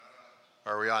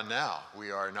Are we on now?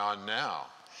 We are on now.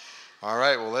 All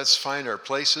right, well, let's find our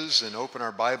places and open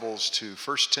our Bibles to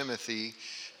 1 Timothy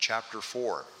chapter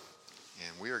 4.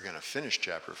 And we are going to finish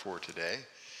chapter 4 today,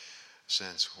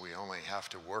 since we only have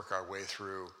to work our way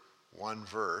through one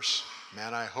verse.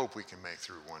 Man, I hope we can make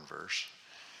through one verse.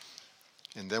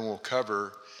 And then we'll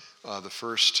cover the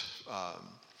first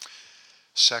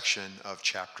section of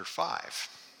chapter 5.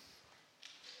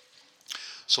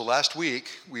 So last week,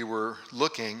 we were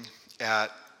looking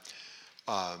at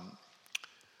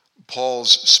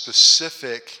Paul's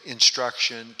specific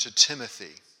instruction to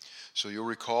Timothy. So you'll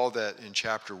recall that in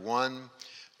chapter 1,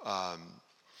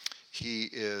 he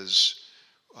is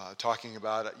talking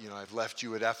about, I've left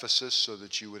you at Ephesus so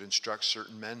that you would instruct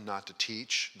certain men not to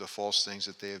teach the false things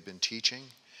that they have been teaching.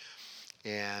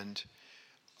 And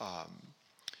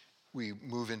we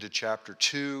move into chapter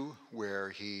 2, where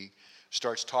he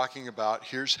starts talking about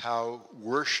here's how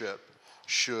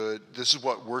this is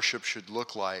what worship should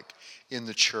look like in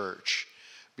the church,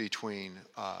 between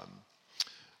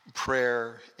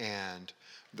prayer and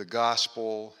the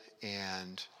gospel,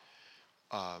 and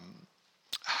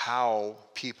how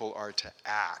people are to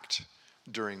act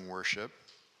during worship.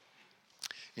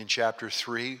 In chapter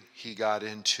 3, he got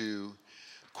into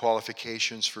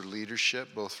qualifications for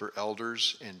leadership, both for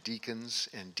elders and deacons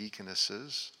and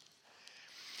deaconesses.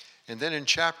 And then in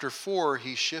chapter 4,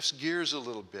 he shifts gears a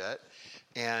little bit,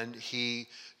 and he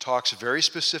talks very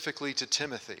specifically to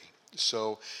Timothy.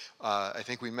 So I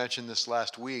think we mentioned this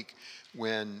last week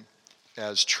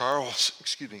as Charles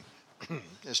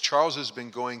has been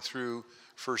going through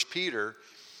 1 Peter,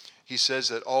 he says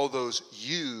that all those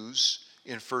yous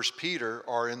in 1 Peter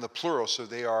are in the plural, so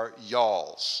they are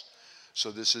y'alls.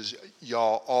 So this is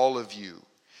y'all, all of you.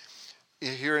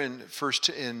 Here in 1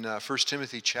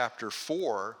 Timothy chapter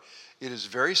 4, it is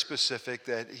very specific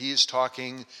that he is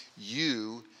talking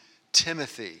you,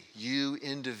 Timothy, you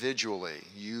individually,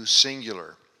 you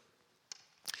singular.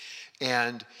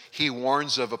 And he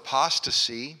warns of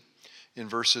apostasy in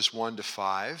verses 1 to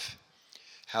 5,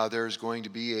 how there's going to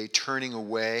be a turning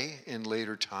away in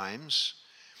later times,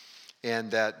 and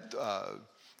that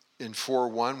in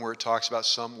 4:1, where it talks about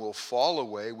some will fall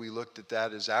away, we looked at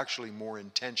that as actually more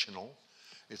intentional.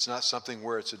 It's not something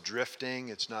where it's a drifting.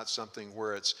 It's not something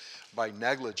where it's by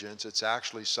negligence. It's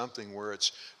actually something where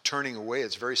it's turning away.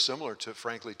 It's very similar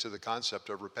frankly, to the concept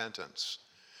of repentance,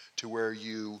 to where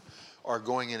you are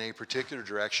going in a particular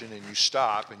direction and you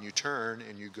stop and you turn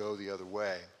and you go the other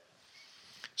way.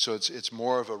 So it's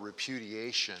more of a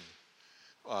repudiation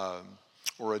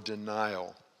or a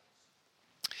denial.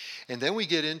 And then we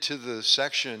get into the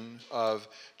section of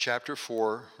chapter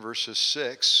 4, verses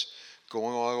 6,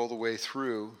 going all the way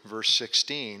through verse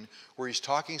 16, where he's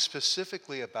talking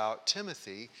specifically about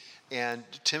Timothy. And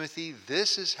Timothy,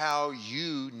 this is how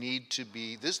you need to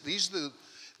be.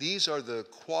 These are the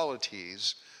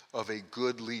qualities of a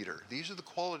good leader. These are the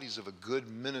qualities of a good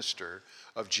minister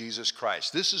of Jesus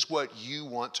Christ. This is what you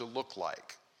want to look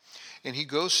like. And he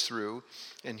goes through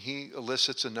and he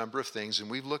elicits a number of things,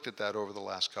 and we've looked at that over the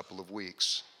last couple of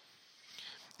weeks.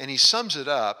 And he sums it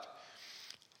up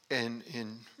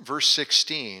in verse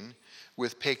 16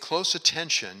 with pay close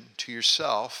attention to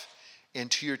yourself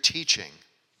and to your teaching.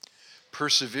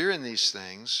 Persevere in these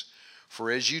things,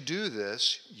 for as you do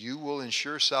this, you will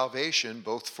ensure salvation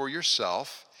both for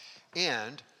yourself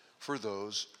and for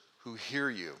those who hear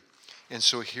you. And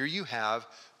so here you have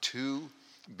two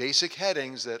basic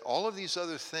headings that all of these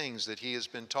other things that he has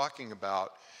been talking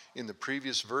about in the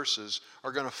previous verses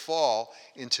are going to fall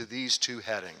into these two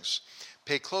headings.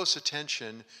 Pay close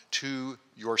attention to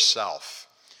yourself.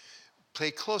 Pay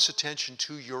close attention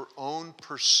to your own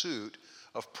pursuit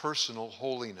of personal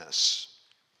holiness.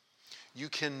 You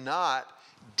cannot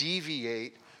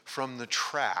deviate from the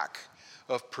track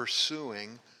of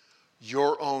pursuing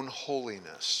your own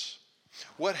holiness.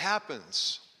 What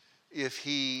happens if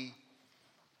he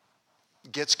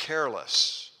gets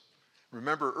careless?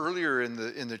 Remember earlier in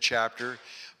the chapter,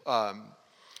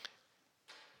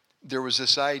 there was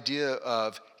this idea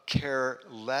of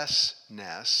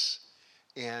carelessness,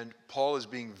 and Paul is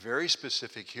being very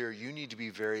specific here. You need to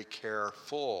be very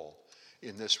careful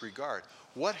in this regard.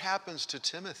 What happens to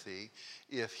Timothy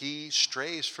if he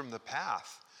strays from the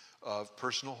path of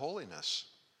personal holiness?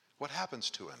 What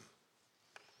happens to him?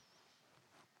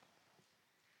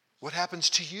 What happens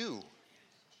to you?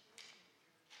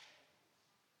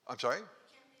 I'm sorry?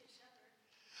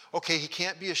 Okay, he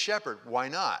can't be a shepherd. Why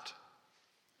not?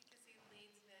 Because he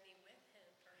leads many with him,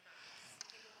 perhaps.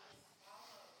 People will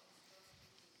follow who's supposed to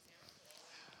be the example.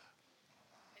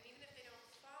 And even if they don't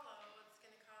follow, it's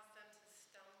going to cause them to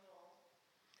stumble,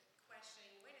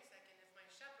 questioning, wait a second, if my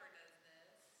shepherd does this,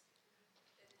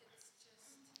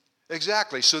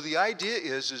 Exactly. So the idea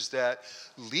is that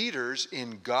leaders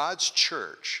in God's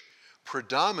church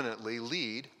predominantly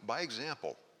lead by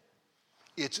example.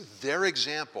 It's their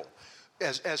example.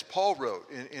 As Paul wrote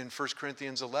in 1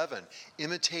 Corinthians 11,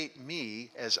 imitate me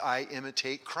as I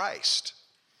imitate Christ,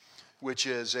 which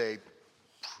is a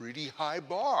pretty high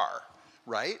bar,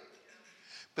 right?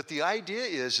 But the idea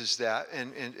is that,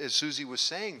 and as Susie was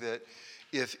saying, that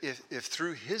if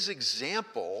through his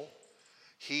example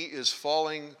he is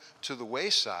falling to the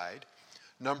wayside,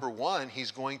 number one,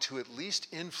 he's going to at least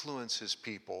influence his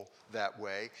people that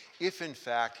way, if in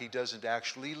fact he doesn't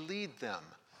actually lead them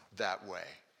that way.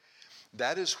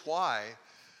 That is why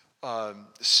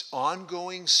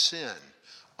ongoing sin,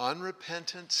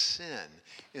 unrepentant sin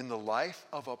in the life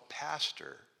of a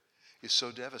pastor is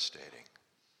so devastating.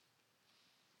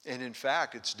 And in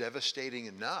fact, it's devastating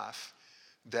enough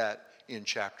that in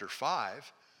chapter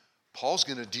 5, Paul's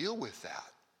going to deal with that.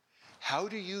 How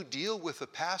do you deal with a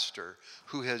pastor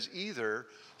who has either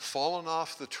fallen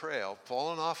off the trail,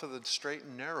 fallen off of the straight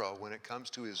and narrow when it comes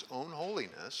to his own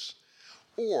holiness,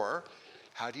 or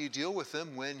how do you deal with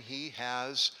him when he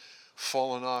has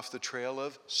fallen off the trail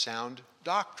of sound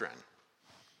doctrine?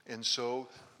 And so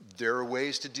there are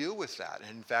ways to deal with that.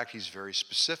 And in fact, he's very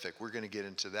specific. We're going to get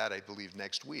into that, I believe,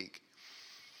 next week.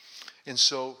 And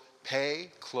so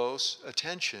pay close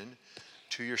attention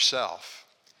to yourself.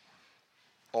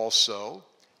 Also,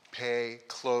 pay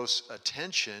close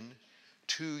attention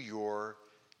to your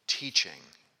teaching.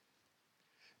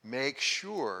 Make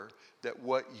sure that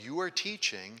what you are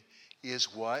teaching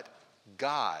is what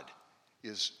God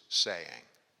is saying.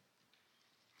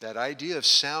 That idea of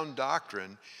sound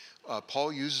doctrine,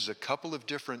 Paul uses a couple of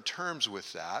different terms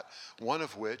with that, one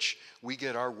of which we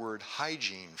get our word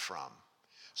hygiene from.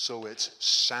 So it's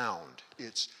sound,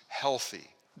 it's healthy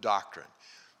doctrine.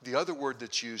 The other word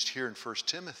that's used here in 1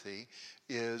 Timothy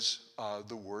is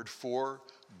the word for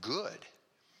good.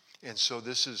 And so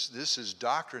this is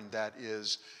doctrine that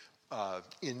is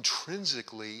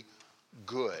intrinsically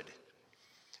good.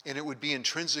 And it would be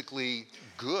intrinsically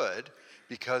good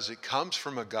because it comes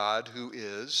from a God who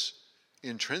is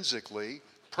intrinsically,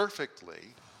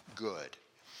 perfectly good.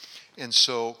 And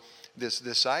so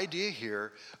this idea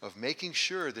here of making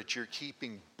sure that you're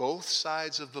keeping both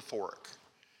sides of the fork,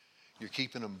 you're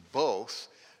keeping them both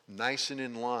nice and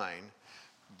in line,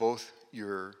 both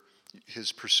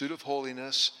his pursuit of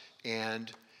holiness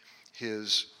and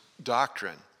his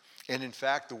doctrine. And in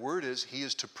fact, the word is he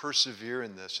is to persevere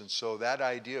in this. And so that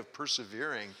idea of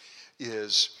persevering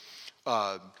is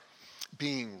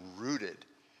being rooted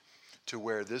to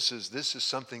where this is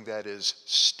something that is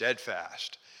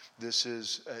steadfast.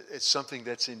 It's something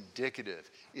that's indicative.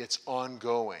 It's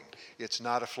ongoing. It's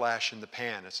not a flash in the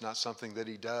pan. It's not something that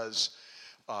he does.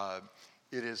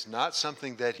 It is not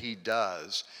something that he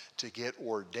does to get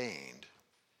ordained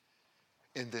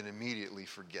and then immediately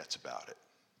forgets about it.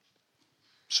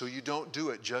 So you don't do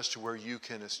it just to where you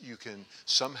can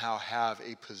somehow have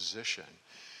a position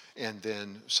and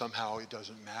then somehow it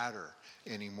doesn't matter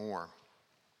anymore.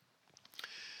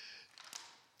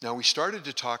 Now, we started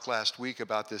to talk last week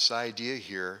about this idea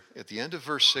here at the end of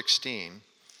verse 16.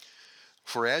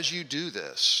 For as you do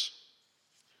this,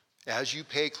 as you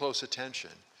pay close attention,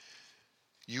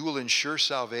 you will ensure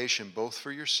salvation both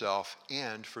for yourself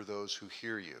and for those who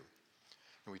hear you.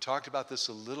 And we talked about this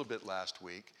a little bit last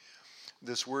week.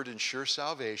 This word ensure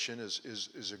salvation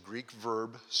is a Greek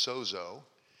verb, sozo.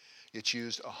 It's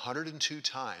used 102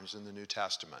 times in the New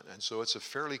Testament, and so it's a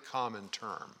fairly common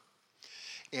term.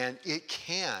 And it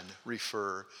can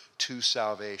refer to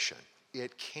salvation.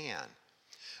 It can.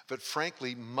 But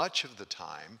frankly, much of the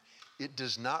time, it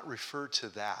does not refer to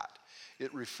that.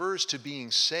 It refers to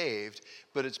being saved,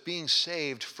 but it's being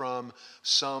saved from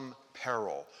some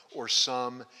peril or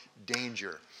some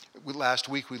danger. Last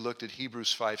week we looked at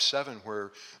Hebrews 5:7,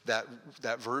 where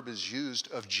that verb is used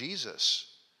of Jesus,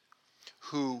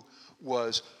 who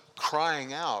was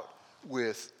crying out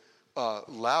with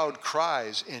loud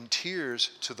cries and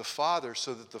tears to the Father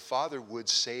so that the Father would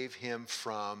save him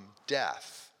from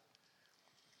death.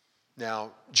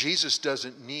 Now, Jesus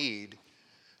doesn't need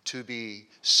to be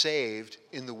saved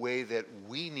in the way that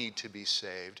we need to be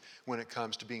saved when it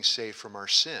comes to being saved from our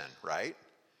sin, right?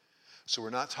 So we're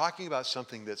not talking about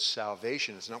something that's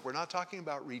salvation. We're not talking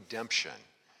about redemption.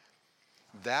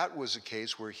 That was a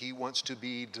case where he wants to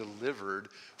be delivered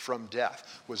from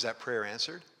death. Was that prayer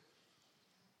answered?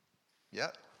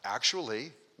 Yeah,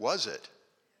 actually, was it?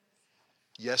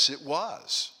 Yes, it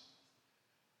was.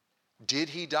 Did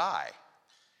he die?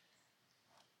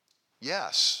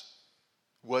 Yes.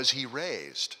 Was he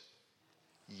raised?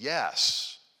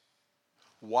 Yes.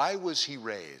 Why was he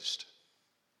raised?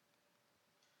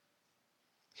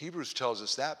 Hebrews tells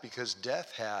us that because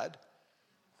death had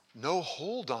no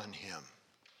hold on him.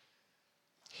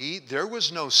 There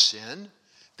was no sin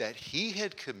that he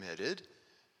had committed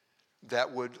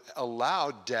that would allow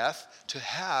death to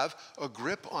have a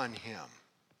grip on him.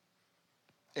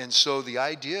 And so the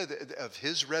idea of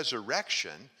his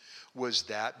resurrection was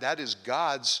that is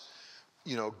God's,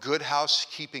 good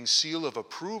housekeeping seal of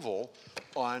approval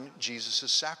on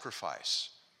Jesus' sacrifice.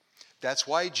 That's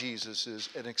why Jesus is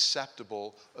an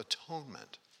acceptable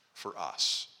atonement for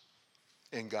us.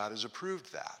 And God has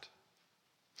approved that.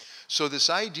 So this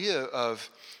idea of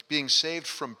being saved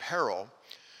from peril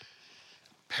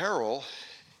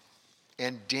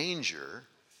and danger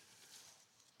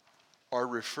are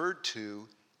referred to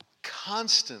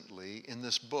constantly in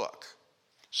this book.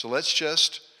 So let's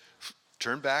just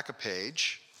turn back a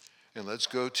page and let's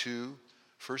go to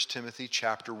 1 Timothy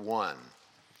chapter 1.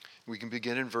 We can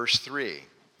begin in verse 3.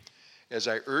 As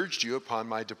I urged you upon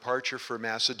my departure for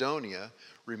Macedonia,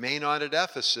 remain on at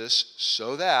Ephesus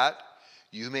so that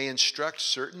you may instruct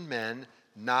certain men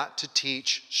not to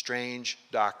teach strange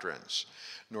doctrines,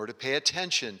 nor to pay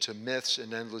attention to myths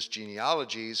and endless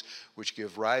genealogies which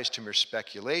give rise to mere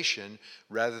speculation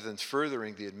rather than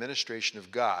furthering the administration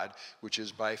of God, which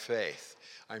is by faith.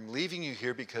 I'm leaving you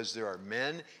here because there are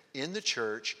men in the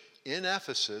church in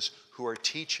Ephesus who are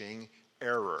teaching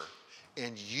error,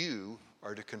 and you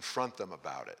are to confront them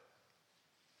about it.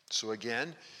 So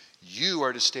again, you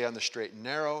are to stay on the straight and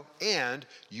narrow, and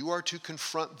you are to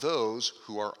confront those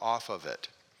who are off of it.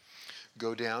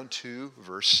 Go down to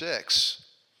verse 6.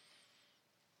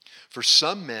 For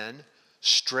some men,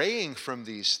 straying from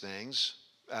these things,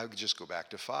 I'll just go back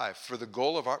to 5. But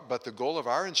the goal of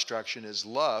our instruction is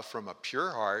love from a pure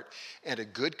heart and a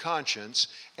good conscience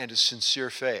and a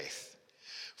sincere faith.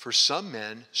 For some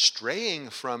men, straying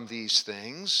from these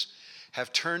things,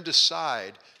 have turned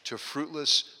aside to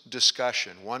fruitless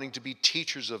discussion, wanting to be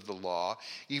teachers of the law,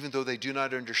 even though they do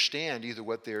not understand either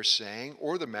what they are saying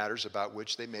or the matters about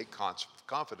which they make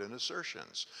confident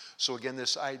assertions. So again,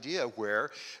 this idea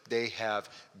where they have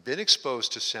been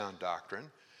exposed to sound doctrine.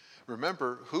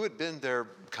 Remember, who had been their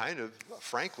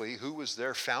who was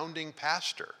their founding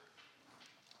pastor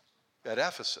at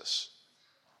Ephesus?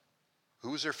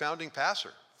 Who was their founding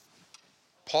pastor?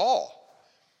 Paul.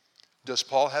 Does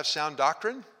Paul have sound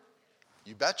doctrine?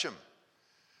 You betcha him.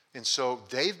 And so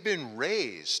they've been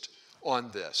raised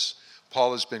on this.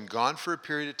 Paul has been gone for a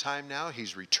period of time now.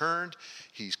 He's returned.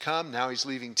 He's come. Now he's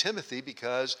leaving Timothy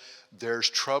because there's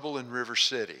trouble in River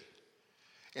City.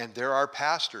 And there are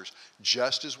pastors,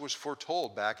 just as was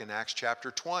foretold back in Acts chapter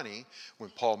 20,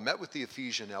 when Paul met with the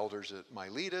Ephesian elders at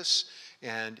Miletus,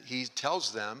 and he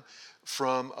tells them,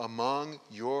 from among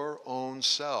your own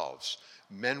selves,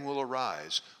 men will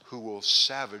arise who will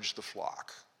savage the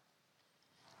flock.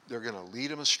 They're going to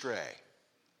lead them astray.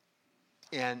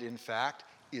 And in fact,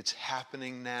 it's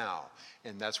happening now.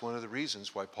 And that's one of the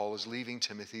reasons why Paul is leaving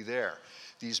Timothy there.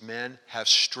 These men have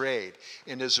strayed.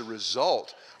 And as a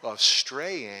result of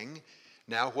straying,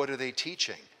 now what are they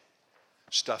teaching?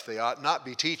 Stuff they ought not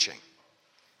be teaching.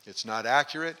 It's not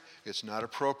accurate. It's not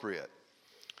appropriate.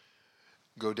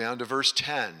 Go down to verse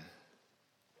 10.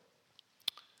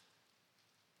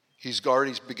 He's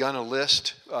already begun a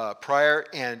list, prior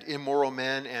and immoral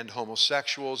men and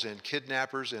homosexuals and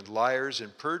kidnappers and liars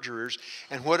and perjurers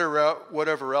and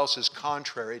whatever else is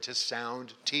contrary to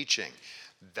sound teaching.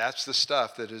 That's the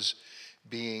stuff that is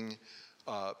being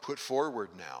put forward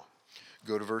now.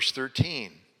 Go to verse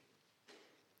 13.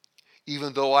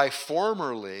 Even though I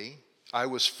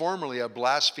was formerly a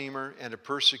blasphemer and a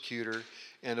persecutor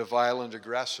and a violent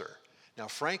aggressor. Now,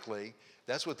 frankly,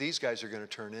 that's what these guys are going to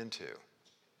turn into.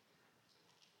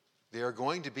 They are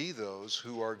going to be those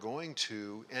who are going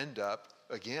to end up,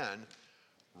 again,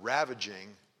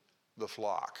 ravaging the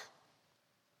flock.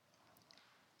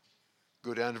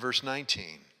 Go down to verse 19.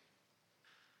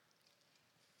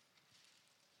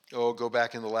 Go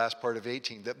back in the last part of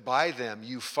 18. That by them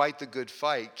you fight the good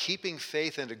fight, keeping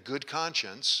faith and a good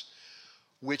conscience,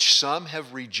 which some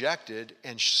have rejected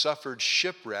and suffered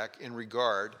shipwreck in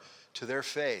regard to their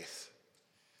faith.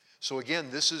 So again,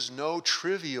 this is no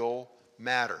trivial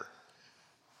matter.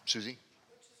 Susie?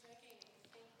 Which is making me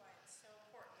think why it's so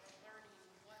important in learning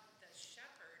what the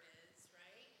shepherd is,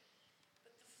 right?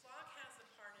 But the flock has a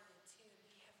part in it too.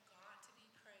 We have got to be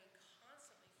praying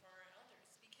constantly for our elders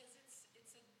because it's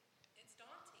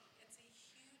daunting. It's a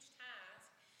huge task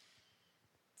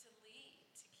to lead,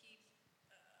 to keep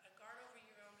a guard over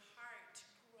your own heart, to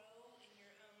grow in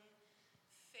your own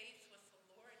faith with the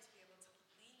Lord, to be able to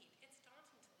lead. It's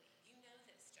daunting to lead. You know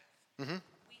this, Jeff. Mm-hmm.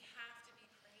 We have to be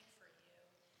praying for you.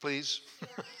 Please. For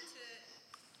the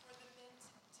men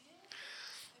to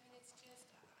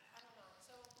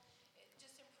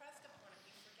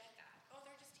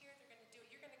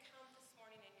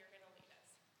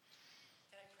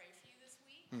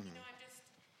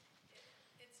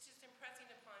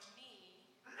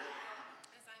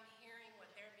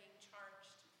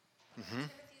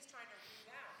Timothy's trying to root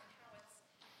out, and how it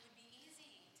would be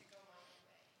easy to go my own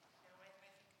way. I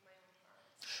think of my own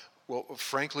heart. Well,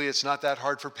 frankly, it's not that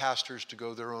hard for pastors to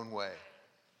go their own way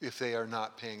if they are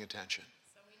not paying attention.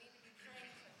 So we need to be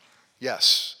praying for that.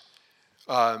 Yes.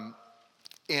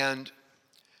 And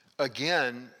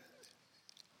again,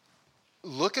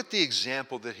 look at the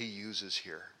example that he uses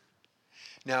here.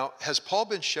 Now, has Paul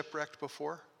been shipwrecked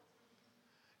before?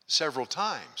 Several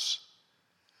times.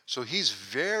 So he's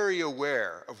very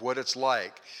aware of what it's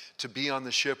like to be on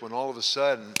the ship when all of a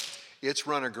sudden it's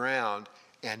run aground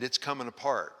and it's coming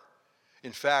apart.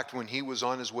 In fact, when he was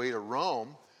on his way to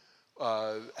Rome,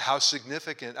 how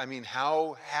significant,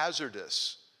 how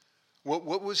hazardous,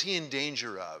 what was he in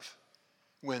danger of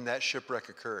when that shipwreck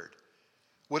occurred?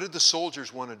 What did the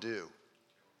soldiers want to do?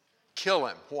 Kill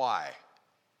him. Why?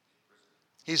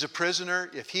 He's a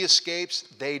prisoner. If he escapes,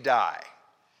 they die.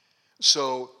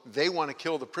 So they want to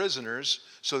kill the prisoners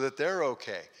so that they're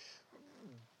okay.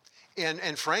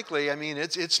 And frankly,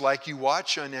 it's like you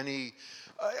watch on any,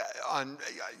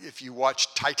 if you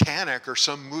watch Titanic or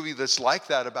some movie that's like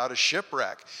that about a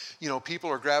shipwreck.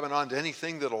 People are grabbing onto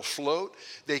anything that'll float.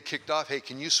 They kicked off, hey,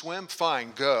 can you swim?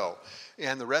 Fine, go.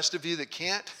 And the rest of you that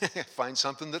can't, find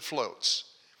something that floats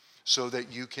so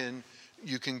that you can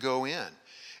go in.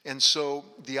 And so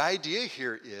the idea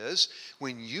here is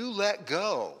when you let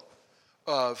go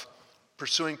of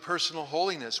pursuing personal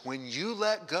holiness, when you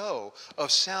let go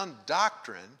of sound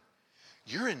doctrine,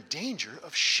 you're in danger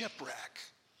of shipwreck.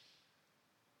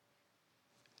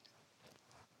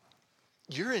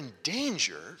 You're in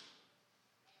danger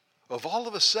of all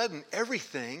of a sudden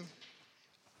everything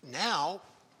now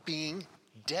being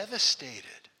devastated.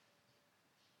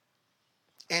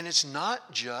 And it's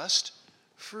not just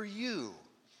for you.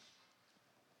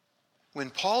 When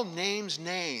Paul names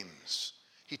names,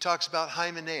 he talks about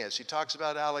Hymenaeus, he talks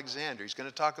about Alexander, he's going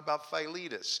to talk about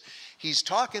Philetus. He's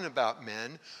talking about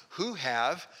men who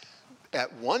have,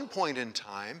 at one point in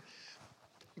time,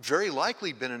 very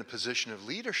likely been in a position of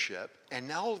leadership, and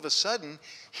now all of a sudden,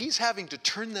 he's having to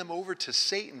turn them over to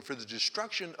Satan for the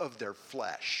destruction of their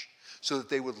flesh so that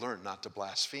they would learn not to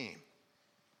blaspheme.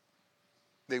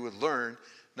 They would learn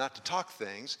not to talk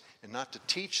things and not to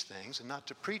teach things and not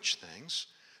to preach things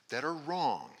that are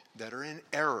wrong, that are in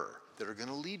error, that are going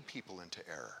to lead people into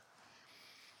error.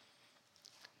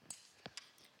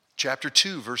 Chapter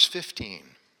 2, verse 15.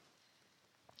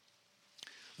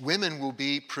 Women will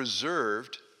be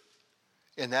preserved,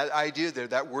 and that idea there,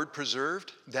 that word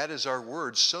preserved, that is our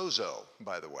word sozo,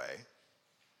 by the way.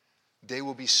 They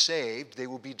will be saved, they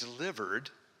will be delivered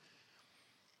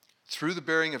through the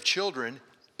bearing of children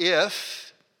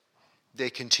if they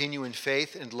continue in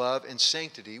faith and love and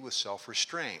sanctity with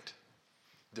self-restraint.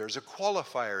 There's a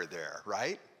qualifier there,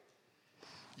 right?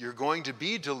 You're going to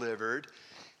be delivered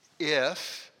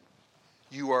if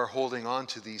you are holding on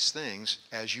to these things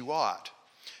as you ought.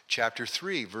 Chapter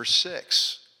 3, verse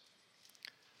 6.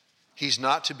 He's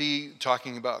not to be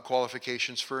talking about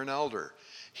qualifications for an elder.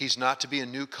 He's not to be a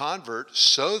new convert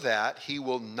so that he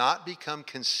will not become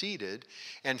conceited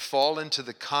and fall into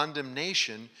the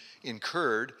condemnation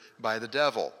incurred by the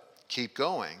devil. Keep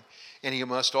going. And he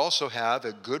must also have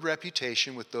a good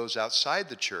reputation with those outside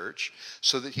the church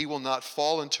so that he will not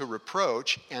fall into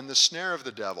reproach and the snare of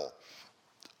the devil.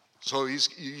 So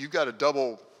you got a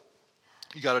double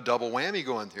whammy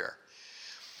going here.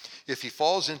 If he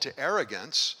falls into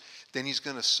arrogance, then he's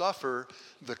going to suffer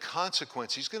the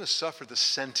consequence. He's going to suffer the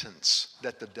sentence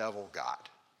that the devil got.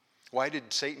 Why did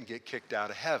Satan get kicked out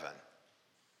of heaven?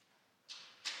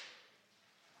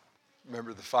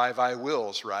 Remember the 5 I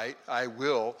wills, right? I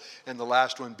will, and the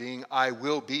last one being, I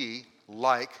will be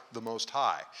like the Most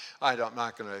High. I'm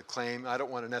not going to claim, I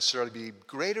don't want to necessarily be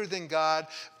greater than God,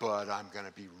 but I'm going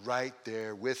to be right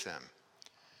there with him.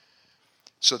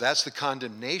 So that's the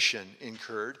condemnation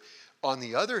incurred. On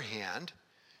the other hand,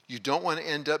 you don't want to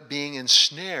end up being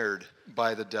ensnared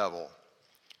by the devil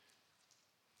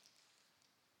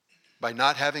by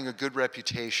not having a good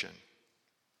reputation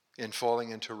and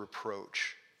falling into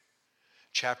reproach.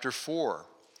 Chapter 4,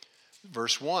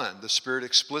 verse 1, the Spirit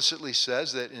explicitly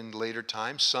says that in later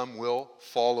times some will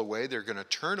fall away. They're going to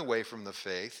turn away from the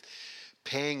faith,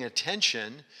 paying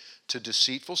attention to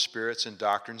deceitful spirits and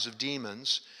doctrines of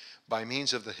demons by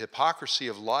means of the hypocrisy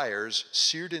of liars,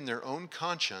 seared in their own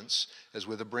conscience as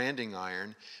with a branding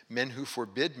iron, men who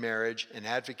forbid marriage and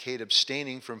advocate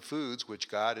abstaining from foods which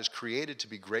God has created to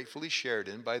be gratefully shared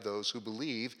in by those who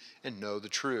believe and know the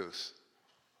truth.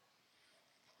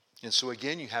 And so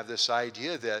again, you have this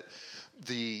idea that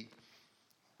the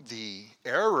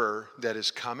error that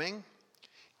is coming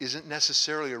isn't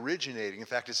necessarily originating. In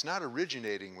fact, it's not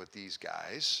originating with these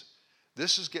guys.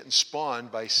 This is getting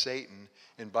spawned by Satan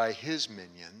and by his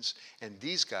minions, and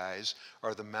these guys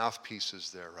are the mouthpieces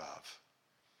thereof.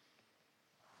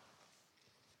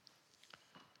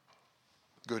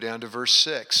 Go down to verse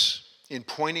 6. In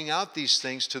pointing out these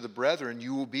things to the brethren,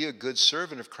 you will be a good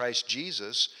servant of Christ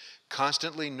Jesus,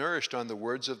 constantly nourished on the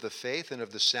words of the faith and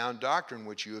of the sound doctrine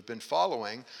which you have been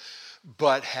following,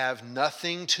 but have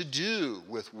nothing to do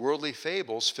with worldly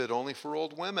fables fit only for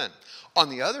old women. On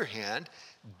the other hand,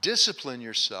 discipline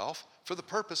yourself for the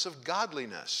purpose of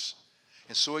godliness.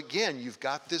 And so again, you've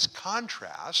got this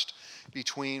contrast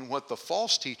between what the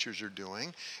false teachers are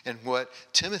doing and what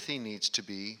Timothy needs to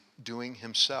be doing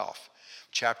himself.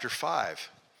 Chapter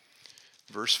 5,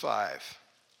 verse 5.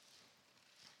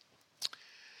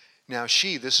 Now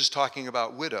she, this is talking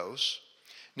about widows,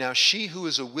 now she who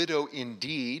is a widow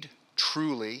indeed,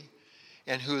 truly,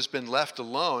 and who has been left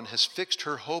alone has fixed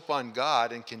her hope on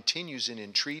God and continues in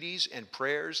entreaties and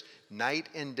prayers night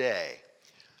and day.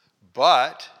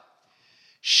 But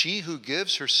she who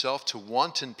gives herself to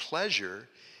wanton pleasure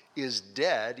is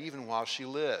dead even while she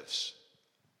lives.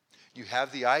 You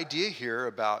have the idea here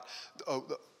about,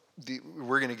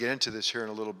 we're going to get into this here in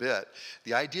a little bit,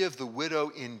 the idea of the widow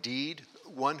indeed,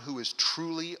 one who is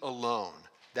truly alone.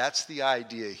 That's the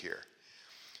idea here.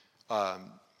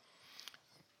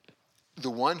 The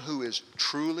one who is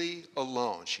truly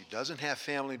alone. She doesn't have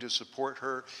family to support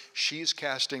her. She's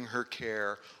casting her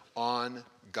care on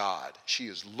God. She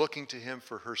is looking to him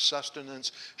for her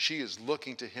sustenance. She is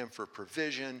looking to him for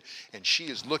provision. And she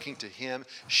is looking to him.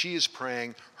 She is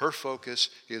praying. Her focus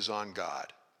is on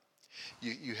God.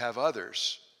 You have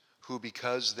others who,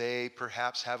 because they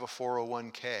perhaps have a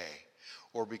 401k,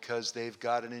 or because they've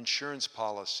got an insurance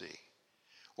policy,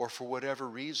 or for whatever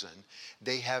reason,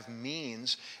 they have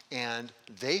means, and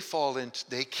they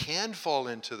can fall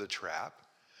into the trap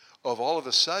of all of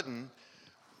a sudden,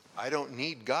 I don't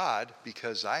need God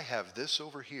because I have this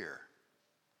over here.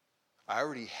 I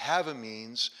already have a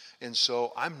means, and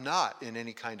so I'm not in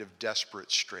any kind of desperate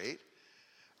strait.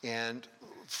 And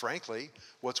frankly,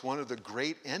 what's one of the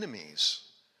great enemies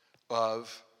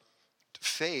of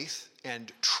faith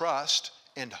and trust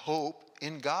and hope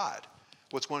in God?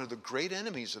 What's one of the great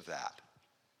enemies of that?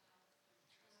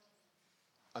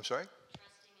 I'm sorry?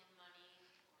 Trusting in money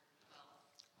or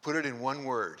wealth. Put it in one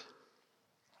word.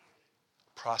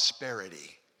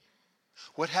 Prosperity.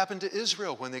 What happened to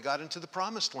Israel when they got into the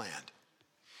promised land?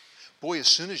 Boy, as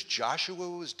soon as Joshua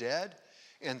was dead,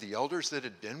 and the elders that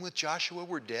had been with Joshua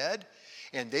were dead,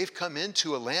 and they've come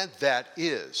into a land that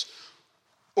is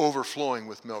overflowing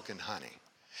with milk and honey.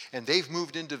 And they've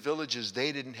moved into villages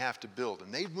they didn't have to build.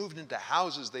 And they've moved into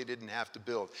houses they didn't have to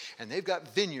build. And they've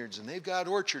got vineyards, and they've got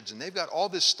orchards, and they've got all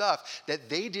this stuff that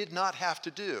they did not have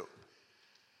to do.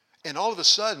 And all of a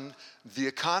sudden, the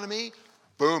economy,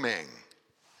 booming.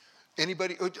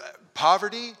 Anybody,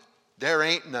 poverty, there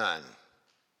ain't none.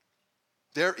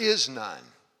 There is none.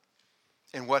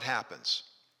 And what happens?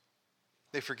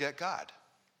 They forget God.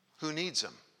 Who needs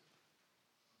him?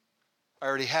 I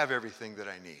already have everything that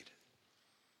I need.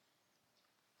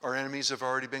 Our enemies have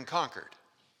already been conquered.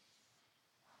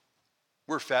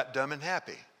 We're fat, dumb, and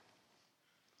happy.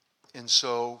 And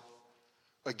so,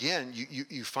 again,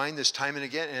 you find this time and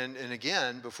again, and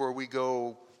again, before we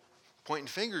go pointing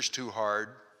fingers too hard,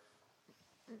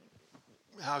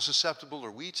 how susceptible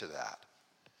are we to that?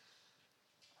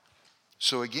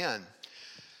 So again,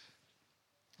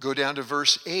 go down to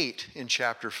verse 8 in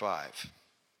chapter 5.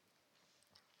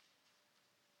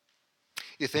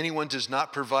 If anyone does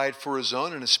not provide for his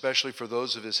own, and especially for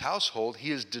those of his household,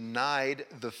 he is denied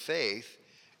the faith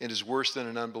and is worse than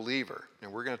an unbeliever.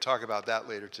 And we're going to talk about that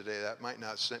later today. That might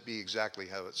not be exactly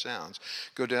how it sounds.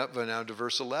 Go down now to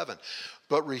verse 11.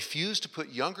 But refuse to put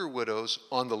younger widows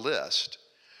on the list,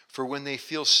 for when they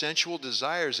feel sensual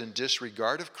desires in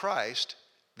disregard of Christ,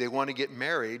 they want to get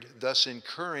married, thus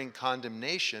incurring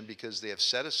condemnation because they have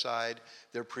set aside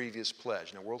their previous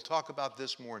pledge. Now, we'll talk about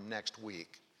this more next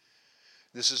week.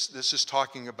 This is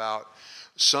talking about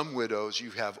some widows.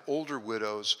 You have older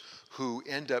widows who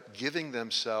end up giving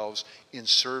themselves in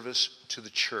service to the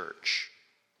church.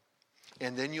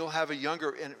 And then you'll have a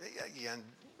younger, and again,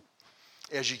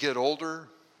 as you get older,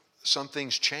 some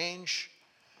things change.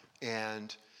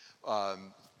 And I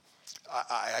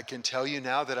can tell you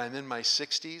now that I'm in my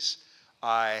 60s,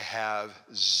 I have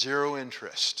zero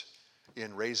interest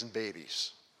in raising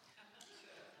babies.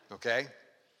 Okay?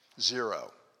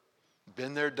 Zero.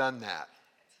 Been there, done that.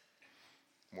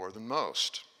 More than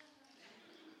most.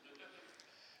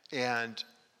 And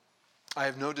I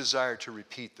have no desire to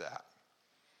repeat that.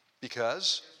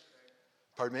 Because,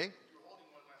 pardon me? You were holding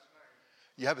one last night.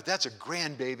 Yeah, but that's a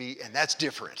grandbaby, and that's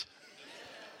different.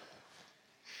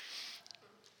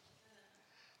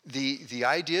 The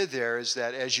idea there is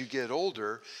that as you get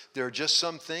older, there are just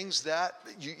some things that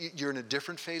you're in a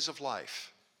different phase of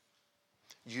life.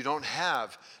 You don't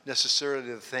have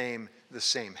necessarily the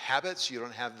same habits. You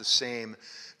don't have the same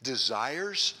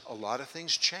desires. A lot of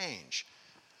things change.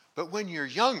 But when you're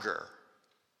younger,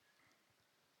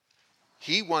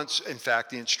 in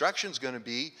fact, the instruction is going to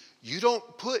be, you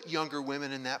don't put younger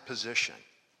women in that position.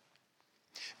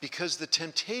 Because the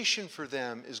temptation for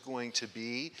them is going to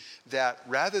be that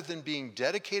rather than being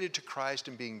dedicated to Christ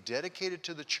and being dedicated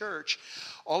to the church,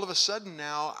 all of a sudden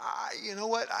now, I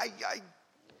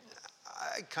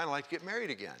kind of like to get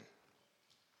married again.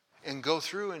 And go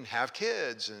through and have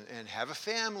kids and have a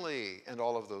family and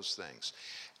all of those things.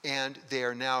 And they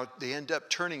end up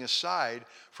turning aside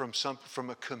from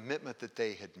a commitment that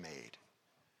they had made.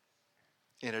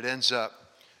 And it ends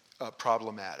up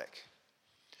problematic.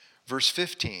 Verse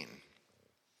 15.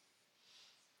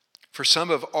 For some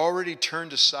have already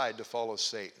turned aside to follow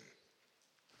Satan.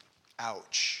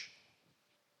 Ouch.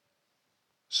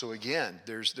 So again,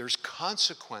 there's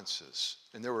consequences.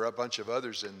 And there were a bunch of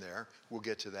others in there. We'll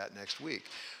get to that next week.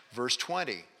 Verse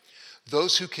 20.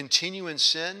 Those who continue in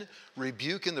sin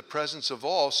rebuke in the presence of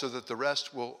all, so that the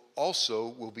rest will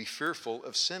be fearful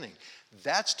of sinning.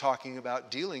 That's talking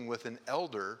about dealing with an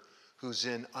elder who's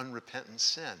in unrepentant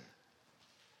sin.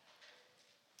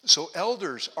 So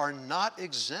elders are not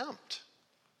exempt.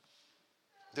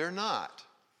 They're not.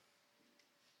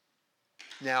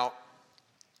 Now,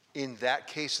 in that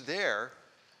case there,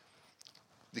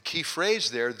 the key phrase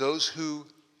there, those who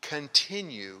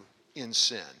continue in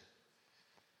sin.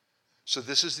 So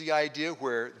this is the idea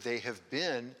where they have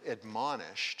been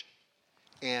admonished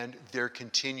and they're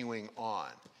continuing on.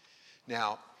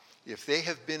 Now, if they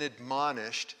have been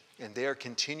admonished and they are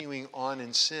continuing on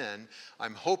in sin,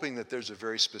 I'm hoping that there's a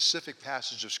very specific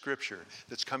passage of Scripture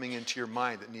that's coming into your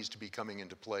mind that needs to be coming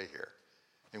into play here.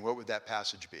 And what would that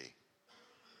passage be?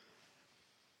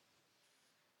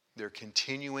 They're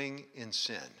continuing in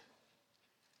sin.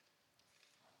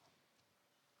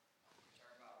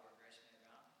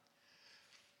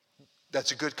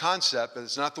 That's a good concept, but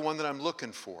it's not the one that I'm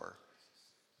looking for.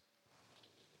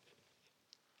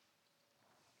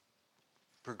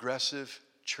 Progressive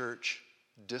church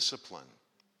discipline.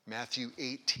 Matthew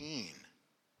 18.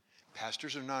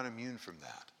 Pastors are not immune from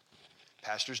that.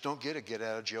 Pastors don't get a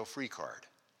get-out-of-jail-free card.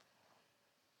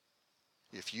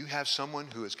 If you have someone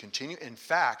who is continuing, in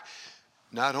fact,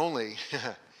 not only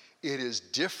it is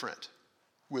different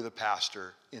with a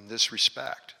pastor in this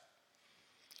respect.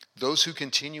 Those who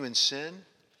continue in sin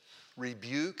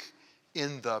rebuke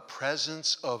in the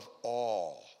presence of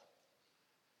all.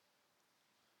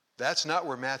 That's not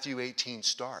where Matthew 18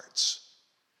 starts.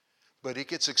 But it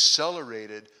gets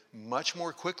accelerated much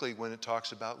more quickly when it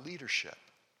talks about leadership.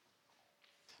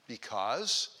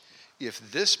 Because if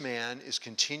this man is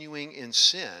continuing in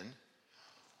sin,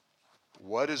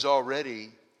 what do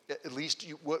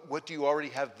you already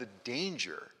have the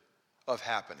danger of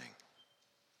happening?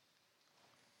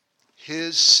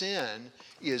 His sin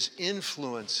is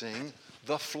influencing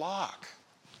the flock.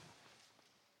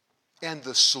 And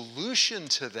the solution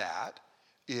to that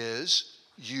is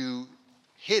you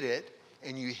hit it,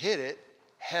 and you hit it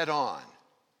head on.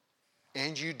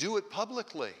 And you do it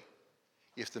publicly.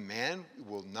 If the man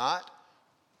will not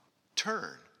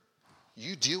turn,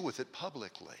 you deal with it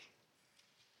publicly.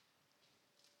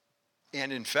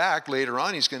 And in fact, later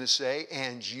on he's going to say,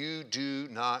 and you do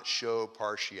not show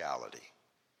partiality.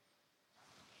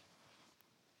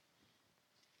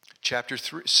 Chapter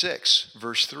 6,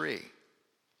 verse 3.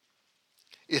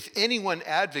 If anyone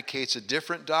advocates a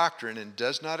different doctrine and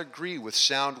does not agree with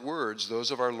sound words,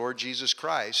 those of our Lord Jesus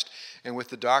Christ, and with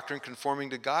the doctrine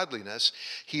conforming to godliness,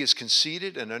 he is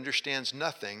conceited and understands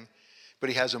nothing, but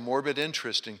he has a morbid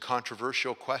interest in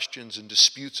controversial questions and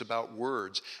disputes about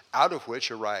words, out of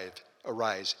which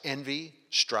arise envy,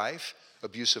 strife,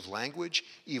 abusive language,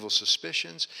 evil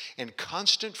suspicions, and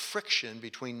constant friction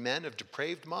between men of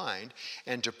depraved mind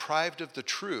and deprived of the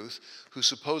truth, who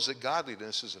suppose that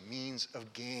godliness is a means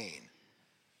of gain.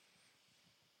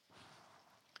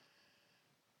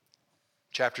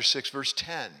 Chapter 6, verse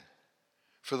 10.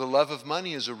 For the love of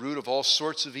money is a root of all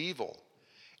sorts of evil,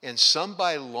 and some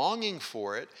by longing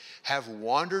for it have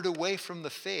wandered away from the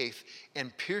faith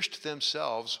and pierced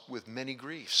themselves with many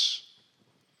griefs.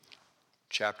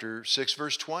 Chapter 6,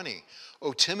 verse 20.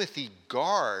 O Timothy,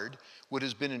 guard what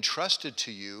has been entrusted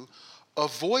to you,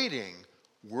 avoiding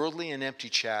worldly and empty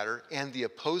chatter and the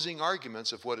opposing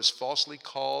arguments of what is falsely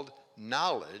called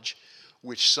knowledge,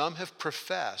 which some have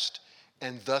professed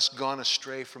and thus gone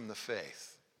astray from the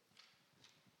faith.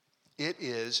 It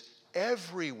is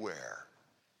everywhere.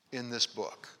 in this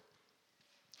book.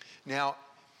 Now,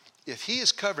 if he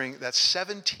is covering that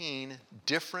 17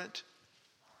 different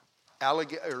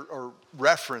or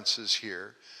references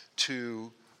here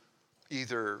to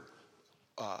either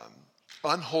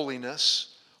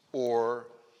unholiness or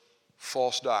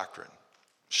false doctrine,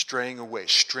 straying away,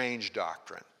 strange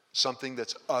doctrine, something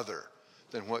that's other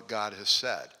than what God has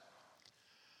said.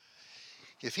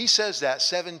 If he says that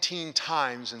 17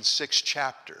 times in 6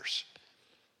 chapters,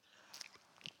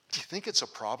 do you think it's a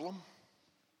problem?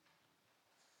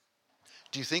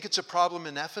 Do you think it's a problem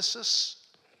in Ephesus?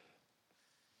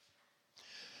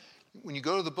 When you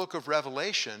go to the book of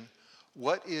Revelation,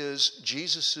 what is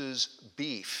Jesus'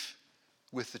 beef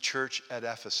with the church at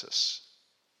Ephesus?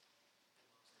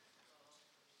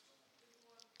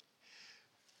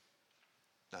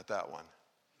 Not that one.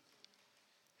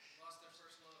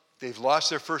 They've lost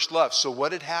their first love. So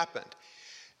what had happened?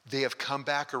 They have come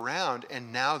back around,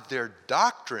 and now their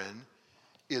doctrine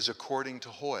is according to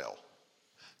Hoyle.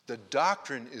 The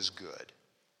doctrine is good.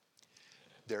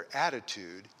 Their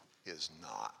attitude is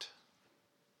not.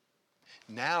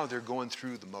 Now they're going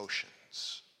through the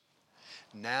motions.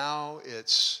 Now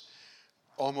it's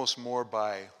almost more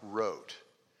by rote,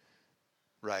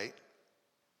 right?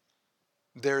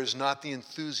 There is not the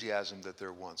enthusiasm that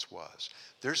there once was.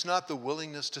 There's not the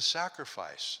willingness to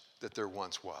sacrifice that there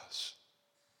once was.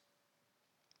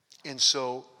 And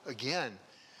so, again,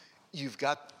 you've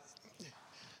got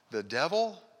the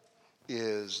devil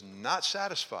is not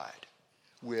satisfied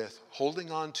with holding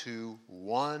on to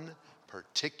one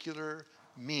particular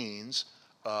means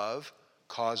of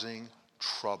causing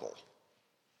trouble.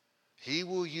 He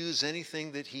will use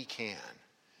anything that he can.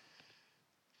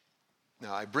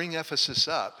 Now, I bring Ephesus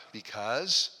up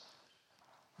because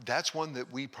that's one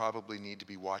that we probably need to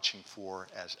be watching for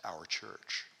as our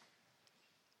church.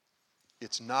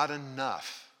 It's not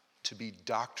enough to be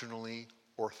doctrinally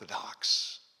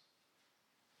orthodox.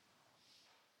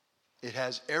 It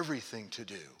has everything to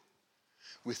do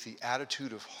with the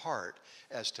attitude of heart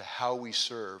as to how we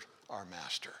serve our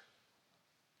master.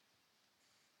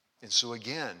 And so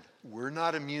again, we're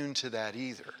not immune to that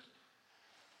either.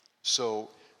 So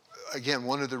again,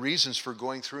 one of the reasons for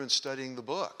going through and studying the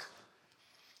book,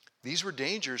 these were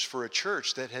dangers for a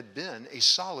church that had been a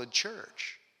solid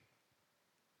church.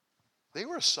 They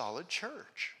were a solid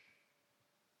church.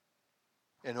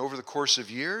 And over the course of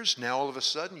years, now all of a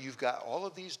sudden, you've got all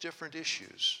of these different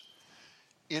issues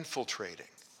infiltrating.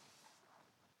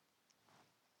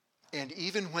 And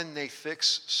even when they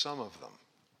fix some of them,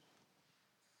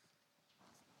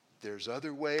 there's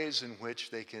other ways in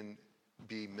which they can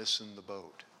be missing the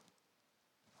boat.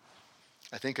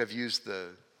 I think I've used the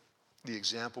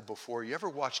example before. You ever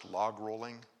watched log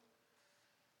rolling?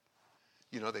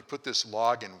 You know, they put this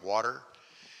log in water,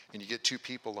 and you get 2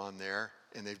 people on there,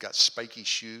 and they've got spiky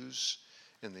shoes.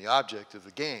 And the object of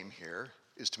the game here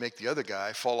is to make the other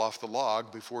guy fall off the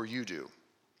log before you do.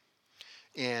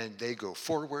 And they go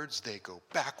forwards, they go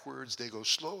backwards, they go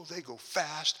slow, they go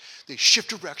fast, they shift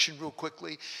direction real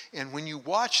quickly. And when you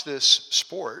watch this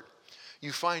sport,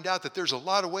 you find out that there's a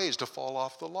lot of ways to fall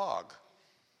off the log.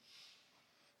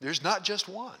 There's not just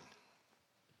one.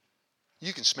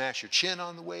 You can smash your chin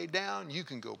on the way down. You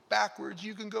can go backwards.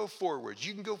 You can go forwards.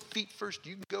 You can go feet first.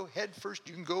 You can go head first.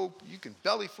 You can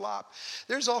belly flop.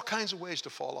 There's all kinds of ways to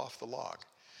fall off the log.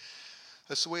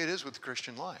 That's the way it is with the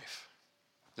Christian life.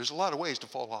 There's a lot of ways to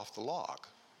fall off the log.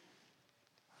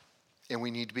 And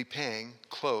we need to be paying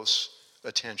close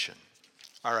attention.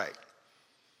 All right.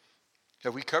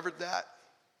 Have we covered that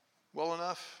well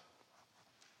enough?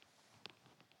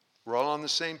 We're all on the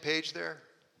same page there?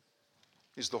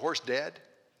 Is the horse dead?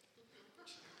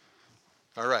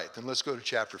 All right, then let's go to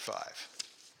chapter 5.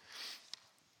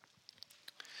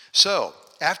 So,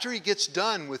 after he gets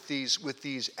done with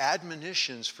these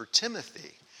admonitions for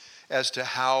Timothy as to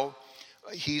how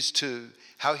he's to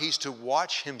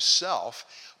watch himself,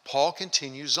 Paul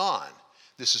continues on.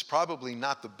 This is probably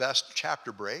not the best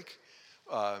chapter break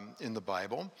in the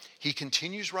Bible. He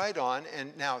continues right on,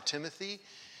 and now, Timothy,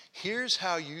 here's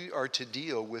how you are to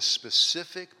deal with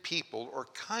specific people or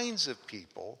kinds of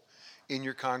people in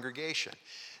your congregation.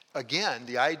 Again,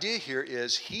 the idea here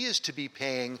is he is to be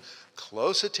paying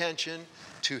close attention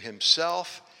to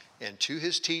himself and to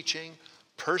his teaching,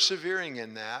 persevering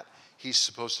in that. He's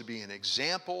supposed to be an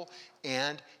example,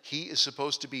 and he is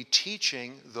supposed to be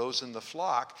teaching those in the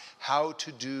flock how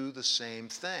to do the same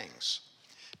things.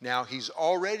 Now, he's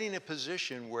already in a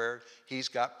position where he's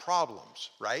got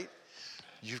problems, right?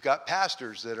 You've got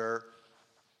pastors that are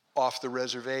off the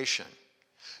reservation.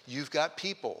 You've got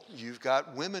people. You've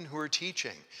got women who are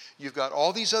teaching. You've got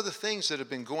all these other things that have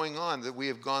been going on that we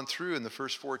have gone through in the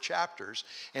first 4 chapters.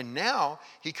 And now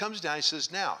he comes down, he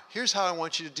says, now, here's how I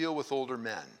want you to deal with older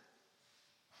men.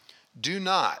 Do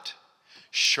not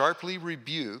sharply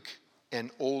rebuke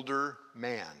an older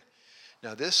man.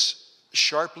 Now, this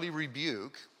sharply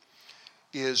rebuke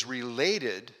is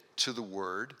related to the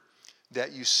word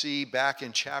that you see back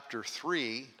in chapter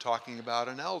 3, talking about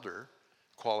an elder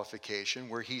qualification,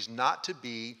 where he's not to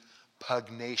be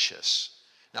pugnacious.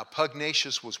 Now,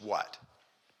 pugnacious was what?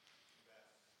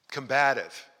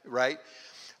 Combative, right?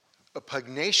 A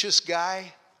pugnacious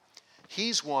guy,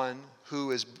 he's one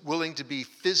who is willing to be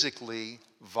physically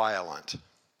violent.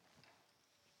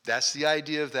 That's the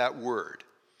idea of that word.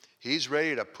 He's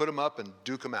ready to put them up and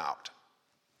duke them out.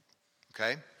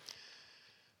 Okay?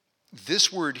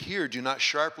 This word here, do not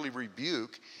sharply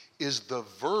rebuke, is the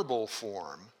verbal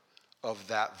form of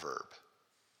that verb.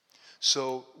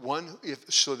 So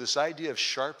this idea of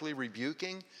sharply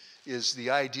rebuking is the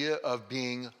idea of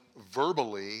being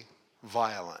verbally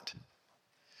violent.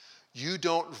 You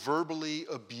don't verbally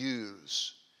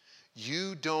abuse.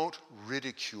 You don't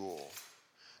ridicule.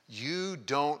 You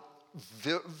don't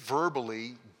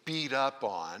verbally beat up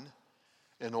on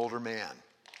an older man.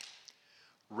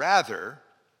 Rather,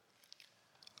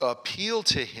 appeal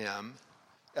to him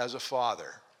as a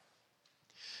father.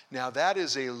 Now, that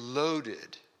is a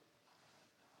loaded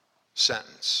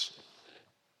sentence.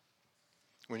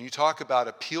 When you talk about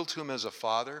appeal to him as a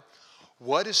father,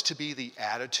 what is to be the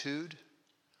attitude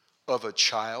of a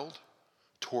child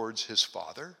towards his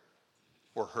father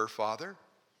or her father?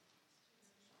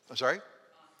 I'm sorry?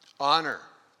 Honor.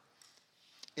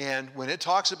 And when it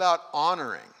talks about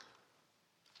honoring,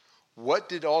 what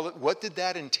did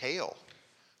that entail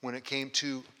when it came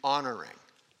to honoring?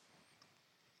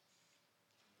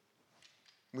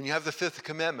 When you have the fifth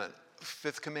commandment,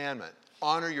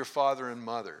 honor your father and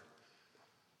mother,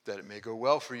 that it may go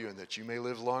well for you and that you may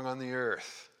live long on the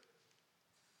earth.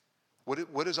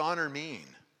 What does honor mean?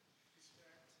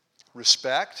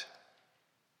 Respect?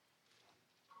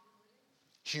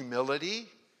 Humility?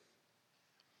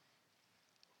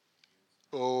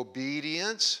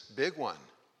 Obedience? Big one.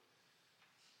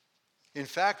 In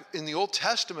fact, in the Old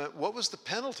Testament, what was the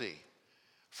penalty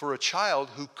for a child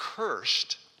who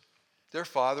cursed their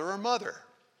father or mother?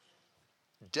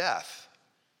 Death.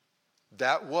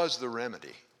 That was the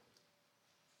remedy.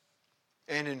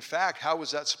 And in fact, how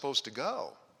was that supposed to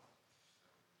go?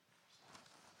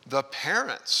 The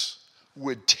parents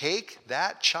would take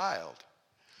that child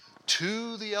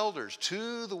to the elders,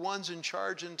 to the ones in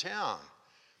charge in town.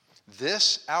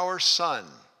 This, our son,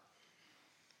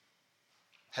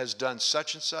 has done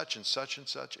such and such and such and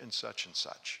such and such and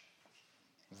such.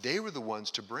 They were the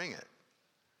ones to bring it.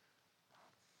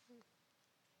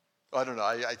 I don't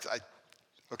know.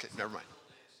 Okay, never mind.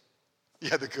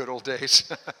 Yeah, the good old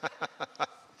days.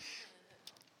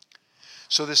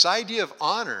 So this idea of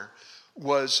honor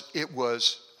was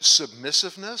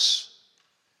submissiveness.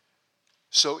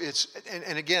 So it's,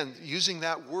 and again, using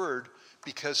that word,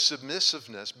 because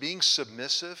submissiveness, being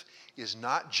submissive, is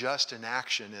not just an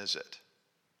action, is it?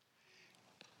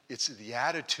 It's the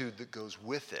attitude that goes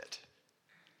with it.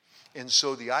 And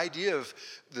so the idea of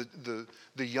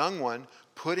the young one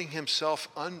putting himself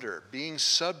under, being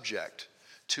subject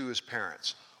to his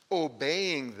parents,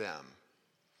 obeying them.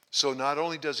 So not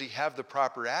only does he have the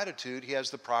proper attitude, he has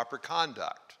the proper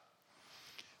conduct.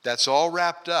 That's all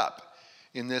wrapped up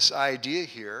in this idea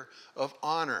here of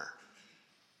honor.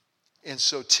 And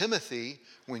so Timothy,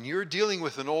 when you're dealing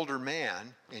with an older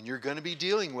man, and you're going to be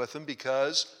dealing with him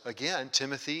because, again,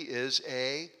 Timothy is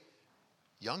a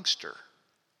youngster.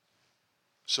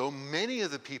 So many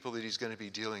of the people that he's going to be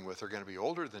dealing with are going to be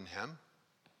older than him.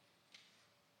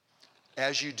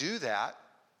 As you do that,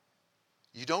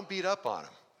 you don't beat up on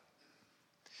them.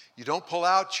 You don't pull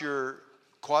out your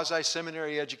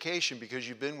quasi-seminary education because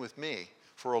you've been with me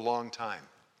for a long time.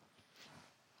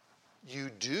 You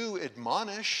do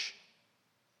admonish.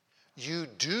 You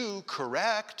do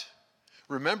correct.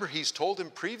 Remember, he's told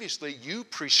him previously, you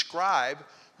prescribe,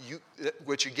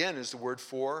 which again is the word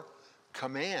for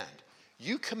command.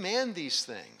 You command these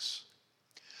things,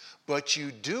 but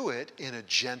you do it in a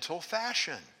gentle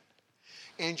fashion.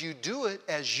 And you do it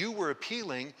as you were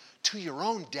appealing to your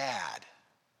own dad.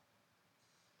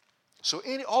 So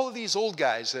all of these old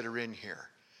guys that are in here,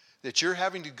 that you're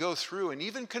having to go through and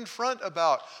even confront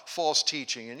about false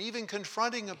teaching and even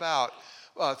confronting about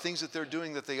things that they're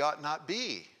doing that they ought not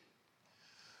be,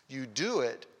 you do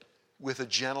it with a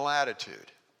gentle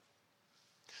attitude.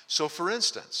 So for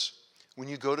instance, when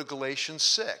you go to Galatians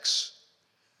 6,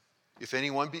 If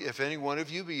any one of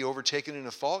you be overtaken in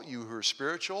a fault, you who are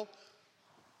spiritual,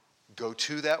 go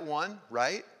to that one,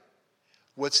 right?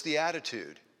 What's the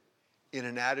attitude? In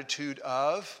an attitude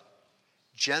of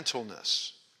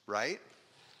gentleness, right?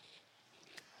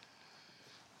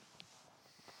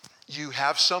 You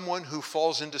have someone who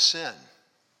falls into sin.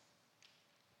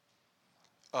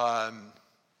 Young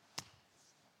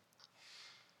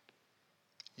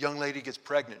lady gets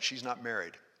pregnant. She's not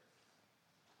married.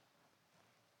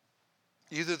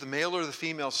 Either the male or the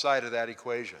female side of that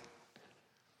equation.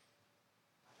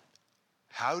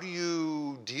 How do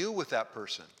you deal with that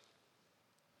person?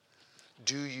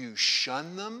 Do you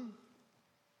shun them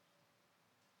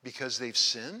because they've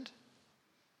sinned?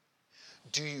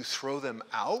 Do you throw them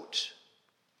out?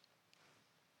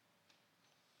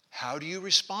 How do you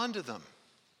respond to them?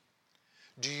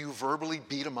 Do you verbally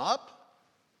beat them up?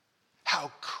 How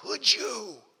could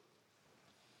you?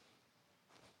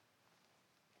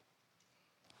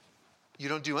 You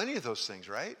don't do any of those things,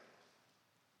 right?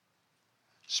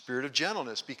 Spirit of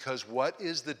gentleness, because what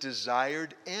is the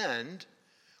desired end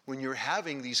when you're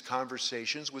having these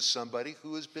conversations with somebody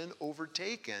who has been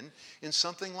overtaken in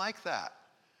something like that?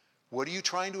 What are you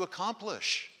trying to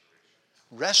accomplish?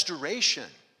 Restoration.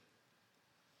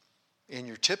 And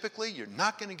you're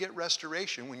not going to get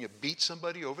restoration when you beat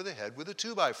somebody over the head with a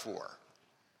 2x4.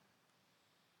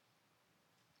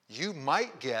 You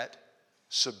might get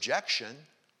subjection.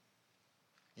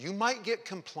 You might get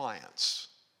compliance.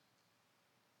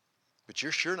 But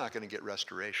you're sure not going to get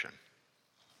restoration.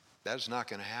 That is not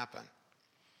going to happen.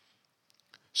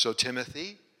 So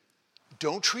Timothy,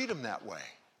 don't treat them that way.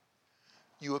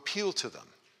 You appeal to them.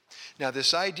 Now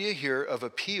this idea here of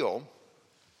appeal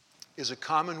is a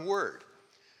common word.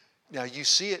 Now you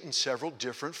see it in several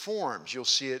different forms. You'll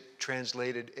see it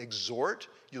translated exhort.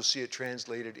 You'll see it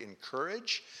translated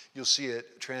encourage. You'll see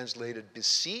it translated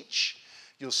beseech.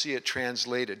 You'll see it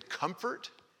translated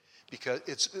comfort, because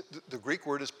the Greek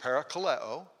word is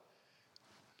parakaleo.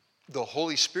 The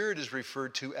Holy Spirit is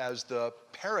referred to as the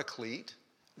paraclete,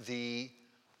 the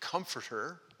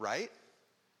comforter, right?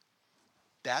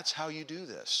 That's how you do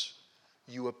this.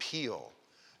 You appeal,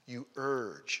 you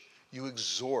urge, you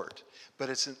exhort. But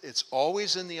it's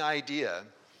always in the idea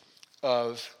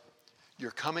of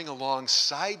you're coming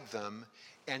alongside them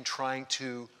and trying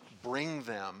to bring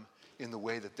them in the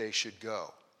way that they should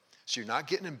go. So you're not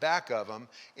getting in back of them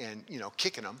and,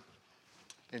 kicking them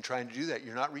and trying to do that.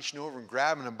 You're not reaching over and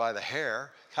grabbing them by the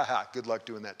hair. Haha, good luck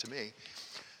doing that to me.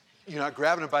 You're not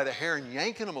grabbing them by the hair and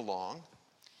yanking them along.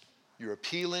 You're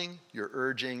appealing, you're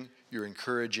urging, you're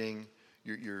encouraging,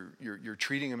 you're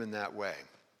treating them in that way.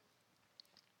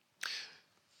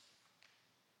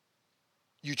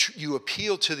 You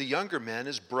appeal to the younger men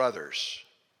as brothers.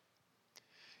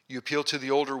 You appeal to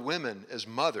the older women as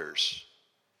mothers,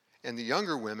 and the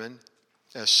younger women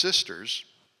as sisters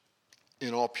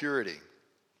in all purity.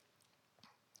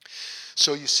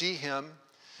 So you see him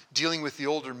dealing with the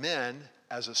older men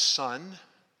as a son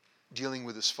dealing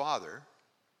with his father,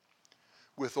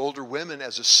 with older women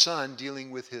as a son dealing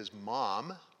with his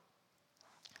mom,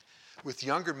 with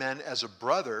younger men as a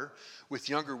brother, with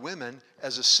younger women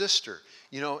as a sister.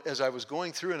 As I was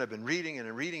going through and I've been reading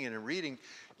and reading,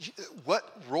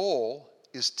 what role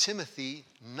is Timothy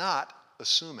not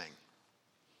assuming?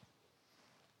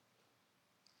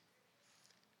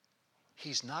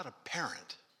 He's not a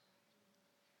parent.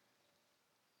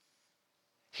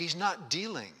 He's not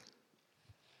dealing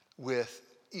with,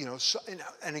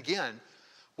 and again,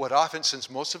 what often,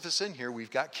 since most of us in here, we've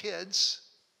got kids,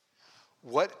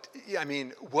 what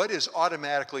is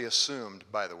automatically assumed,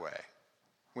 by the way,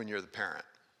 when you're the parent?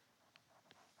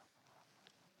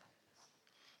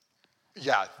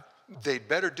 Yeah, they'd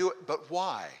better do it, but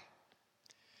why?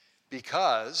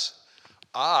 Because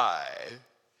I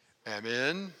am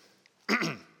in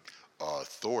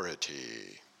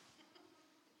authority.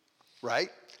 Right?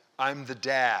 I'm the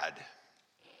dad.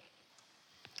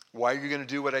 Why are you going to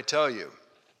do what I tell you?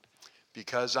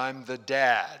 Because I'm the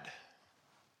dad.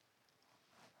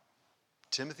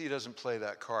 Timothy doesn't play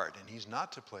that card, and he's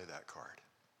not to play that card.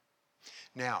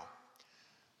 Now,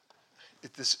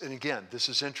 this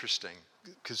is interesting,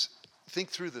 because think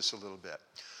through this a little bit.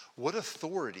 What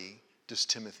authority does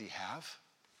Timothy have?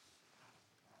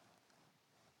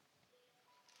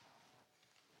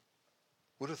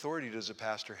 What authority does a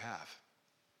pastor have?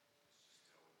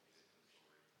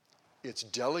 It's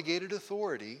delegated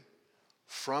authority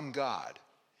from God.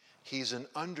 He's an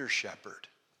under shepherd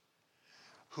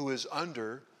who is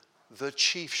under the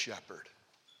chief shepherd.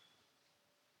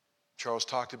 Charles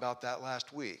talked about that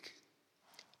last week,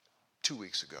 2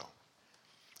 weeks ago.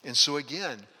 And so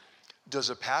again, does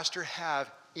a pastor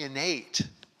have innate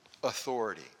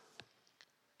authority?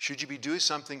 Should you be doing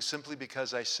something simply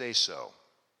because I say so?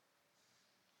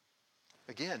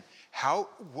 Again,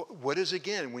 what is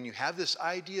again, when you have this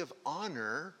idea of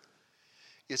honor,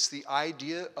 it's the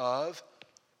idea of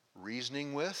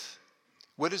reasoning with.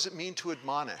 What does it mean to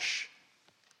admonish?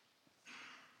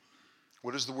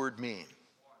 What does the word mean?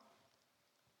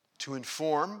 To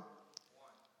inform,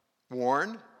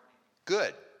 warn,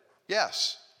 good.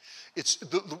 Yes.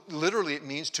 Literally it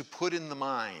means to put in the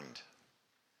mind.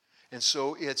 And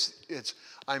so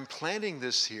I'm planting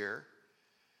this here,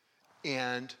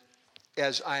 and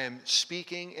as I am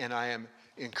speaking and I am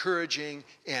encouraging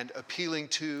and appealing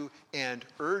to and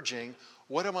urging,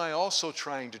 what am I also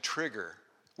trying to trigger?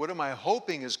 What am I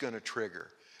hoping is going to trigger?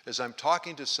 As I'm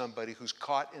talking to somebody who's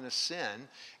caught in a sin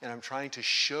and I'm trying to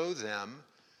show them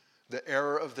the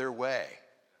error of their way.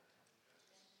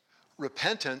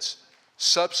 Repentance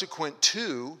subsequent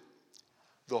to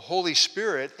the Holy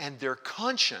Spirit and their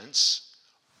conscience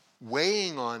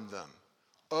weighing on them.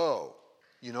 Oh,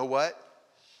 you know what?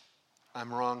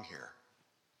 I'm wrong here.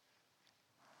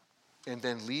 And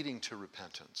then leading to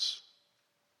repentance.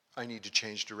 I need to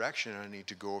change direction. I need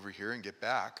to go over here and get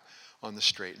back on the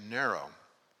straight and narrow.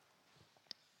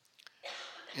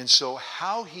 And so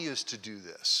how he is to do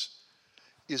this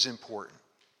is important.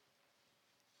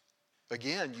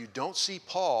 Again, you don't see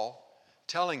Paul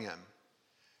telling him,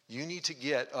 you need to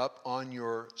get up on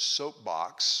your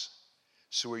soapbox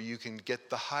so where you can get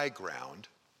the high ground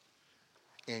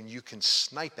and you can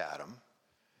snipe at them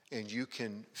and you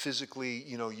can physically,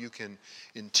 you can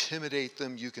intimidate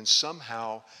them. You can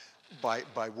somehow, by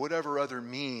whatever other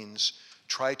means,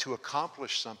 try to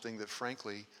accomplish something that,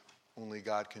 frankly, only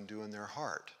God can do in their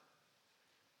heart.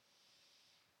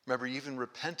 Remember, even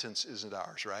repentance isn't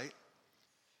ours, right?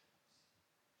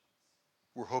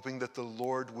 We're hoping that the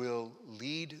Lord will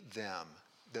lead them,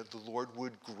 that the Lord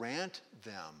would grant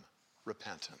them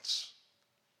repentance.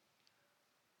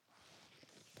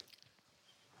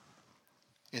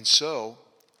 And so,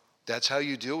 that's how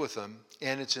you deal with them,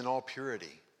 and it's in all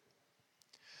purity.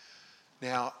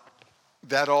 Now,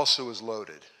 that also is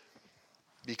loaded,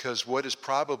 because what is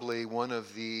probably one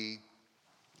of the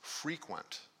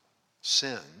frequent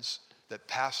sins that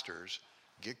pastors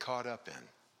get caught up in.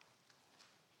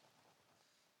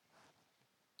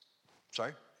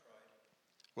 Sorry?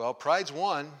 Well, pride's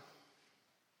one.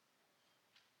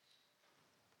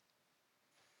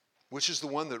 Which is the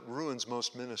one that ruins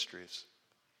most ministries?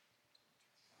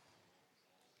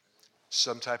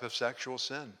 Some type of sexual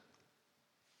sin.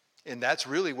 And that's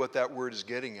really what that word is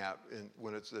getting at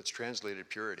when it's translated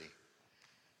purity.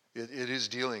 It is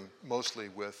dealing mostly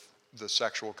with the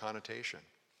sexual connotation.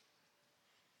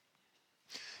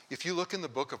 If you look in the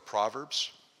book of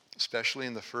Proverbs, especially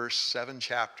in the first 7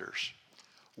 chapters,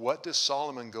 what does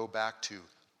Solomon go back to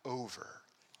over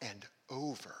and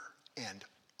over and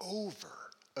over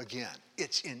again?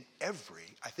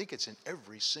 I think it's in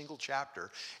every single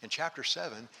chapter, and chapter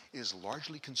 7 is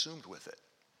largely consumed with it.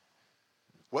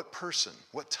 What person,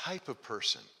 what type of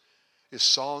person is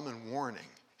Solomon warning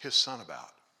his son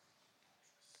about?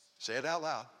 Say it out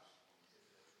loud.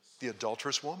 The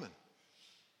adulterous woman.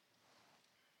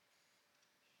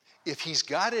 If he's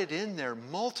got it in there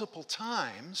multiple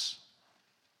times,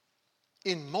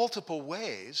 in multiple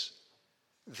ways,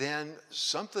 then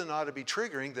something ought to be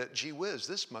triggering that, gee whiz,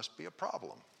 this must be a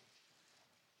problem.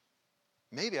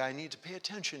 Maybe I need to pay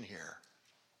attention here.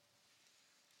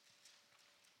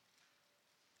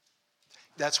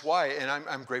 That's why, and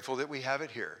I'm grateful that we have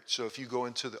it here. So if you go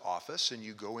into the office and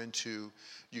you go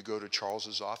to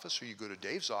Charles's office, or you go to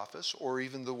Dave's office, or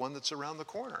even the one that's around the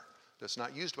corner that's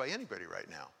not used by anybody right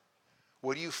now,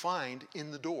 what do you find in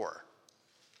the door?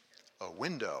 A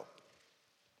window,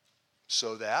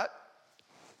 so that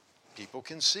people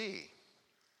can see.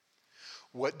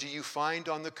 What do you find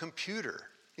on the computer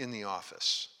in the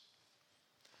office?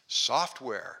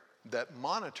 Software that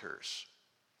monitors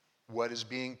what is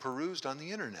being perused on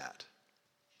the internet.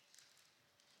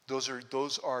 Those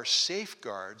are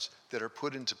safeguards that are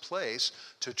put into place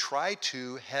to try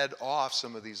to head off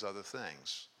some of these other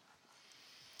things.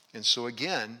 And so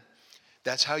again,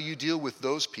 that's how you deal with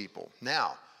those people.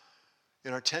 Now,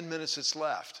 in our 10 minutes that's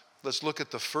left, let's look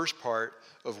at the first part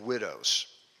of widows,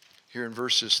 here in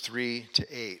verses 3 to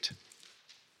 8.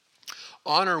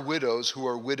 Honor widows who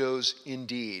are widows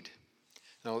indeed.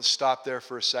 Now let's stop there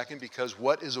for a second, because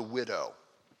what is a widow?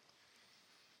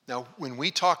 Now, when we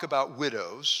talk about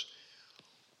widows,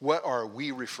 what are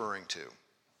we referring to?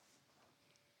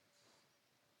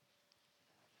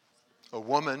 A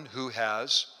woman who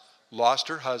has lost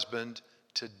her husband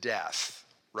to death,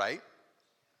 right?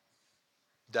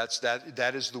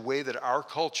 That is the way that our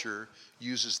culture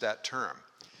uses that term.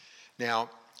 Now,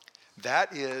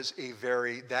 that is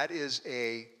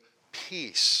a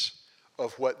piece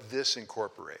of what this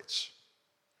incorporates.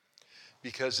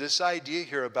 Because this idea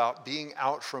here about being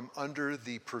out from under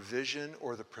the provision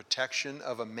or the protection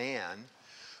of a man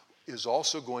is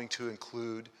also going to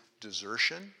include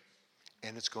desertion,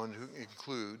 and it's going to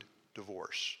include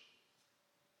divorce.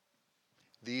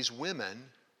 These women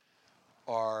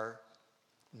are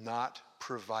not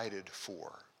provided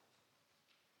for.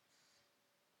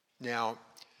 Now,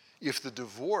 if the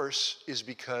divorce is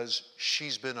because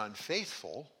she's been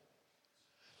unfaithful,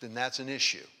 then that's an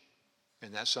issue.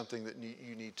 And that's something that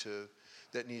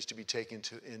that needs to be taken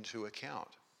into account.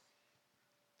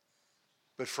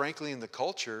 But frankly, in the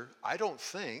culture, I don't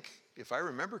think, if I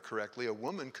remember correctly, a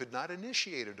woman could not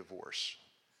initiate a divorce.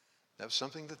 That was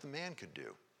something that the man could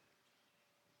do.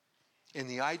 And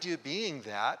the idea being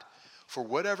that, for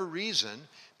whatever reason,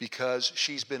 because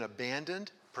she's been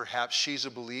abandoned, perhaps she's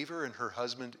a believer and her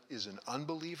husband is an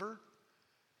unbeliever.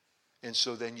 And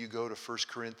so then you go to 1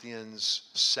 Corinthians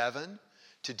 7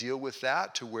 to deal with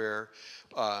that, to where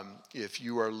if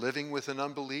you are living with an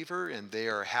unbeliever and they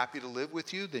are happy to live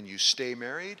with you, then you stay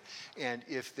married. And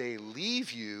if they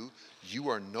leave you, you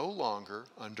are no longer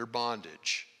under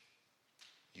bondage.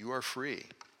 You are free.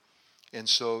 And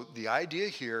so the idea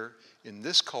here in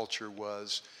this culture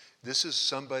was, this is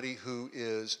somebody who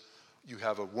is, you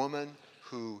have a woman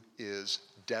who is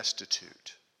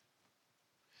destitute.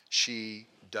 She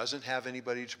doesn't have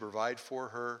anybody to provide for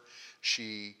her.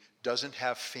 She doesn't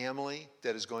have family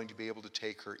that is going to be able to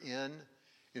take her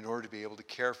in order to be able to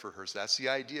care for her. So that's the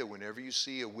idea. Whenever you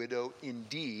see a widow,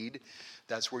 indeed,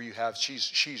 that's where you have,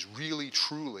 she's really,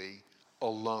 truly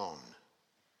alone.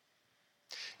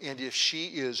 And if she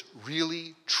is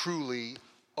really, truly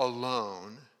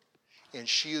alone, and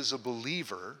she is a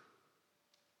believer,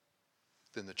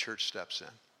 then the church steps in.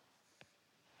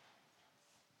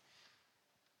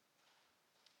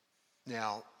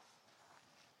 Now,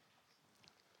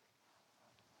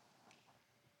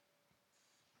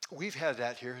 we've had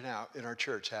that here now in our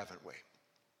church, haven't we?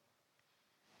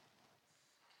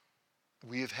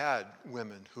 We have had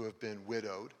women who have been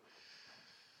widowed,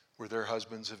 where their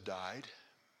husbands have died.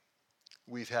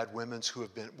 We've had women who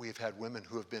have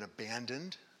been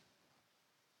abandoned.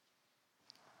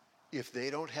 If they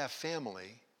don't have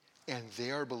family and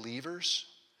they are believers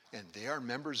and they are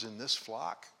members in this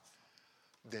flock,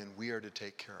 then we are to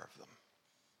take care of them.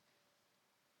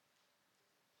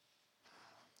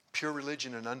 Pure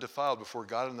religion and undefiled before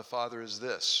God and the Father is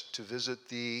this: to visit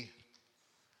the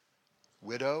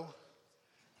widow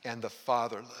and the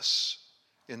fatherless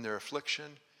in their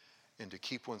affliction, and to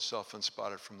keep oneself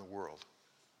unspotted from the world.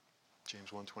 James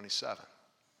 1:27.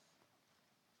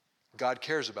 God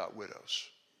cares about widows.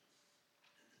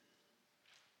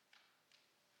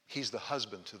 He's the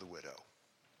husband to the widow.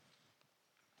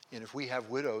 And if we have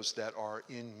widows that are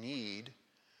in need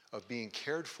of being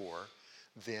cared for,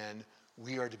 then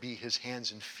we are to be his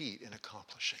hands and feet in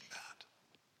accomplishing that.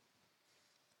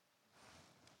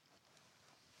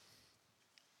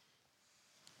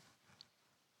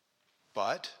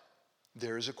 But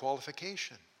there is a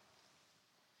qualification.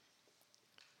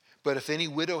 But if any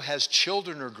widow has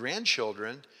children or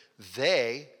grandchildren,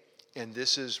 they, and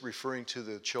this is referring to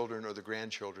the children or the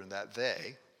grandchildren, that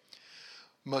they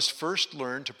must first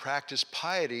learn to practice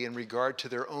piety in regard to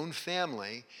their own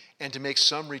family and to make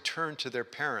some return to their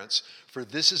parents, for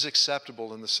this is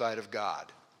acceptable in the sight of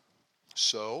God.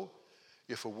 So,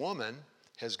 if a woman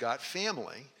has got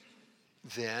family,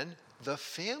 then the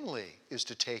family is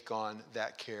to take on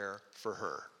that care for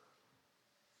her.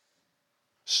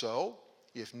 So,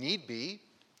 if need be,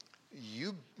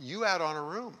 you add on a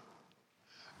room.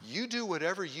 You do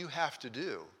whatever you have to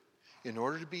do in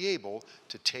order to be able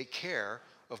to take care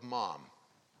of mom.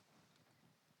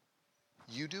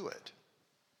 You do it.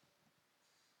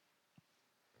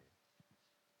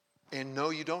 And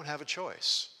no, you don't have a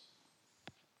choice.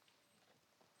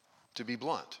 To be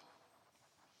blunt.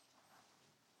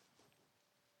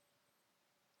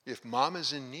 If mom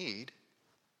is in need,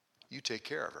 you take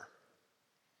care of her.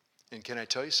 And can I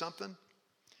tell you something?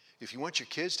 If you want your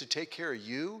kids to take care of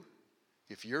you,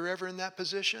 if you're ever in that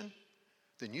position,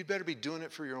 then you'd better be doing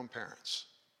it for your own parents.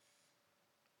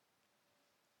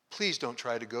 Please don't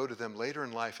try to go to them later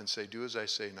in life and say, do as I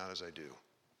say, not as I do.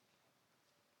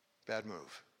 Bad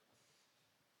move.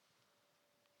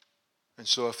 And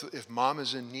so if mom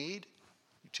is in need,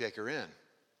 you take her in.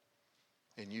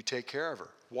 And you take care of her.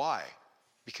 Why?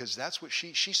 Because that's what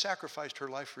she sacrificed her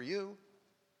life for you.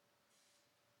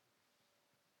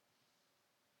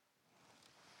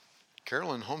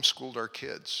 Carolyn homeschooled our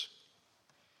kids.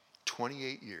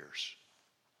 28 years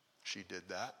she did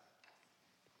that.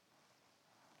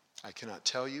 I cannot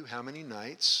tell you how many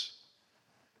nights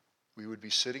we would be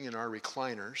sitting in our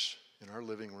recliners in our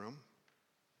living room,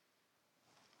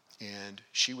 and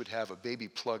she would have a baby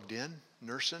plugged in,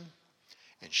 nursing,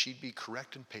 and she'd be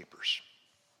correcting papers.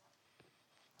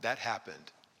 That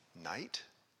happened night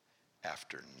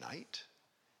after night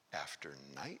after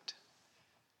night.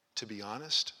 To be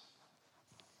honest,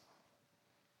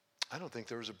 I don't think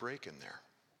there was a break in there.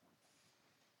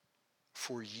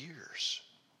 For years,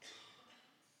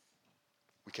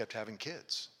 we kept having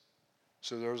kids.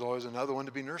 So there was always another one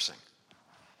to be nursing.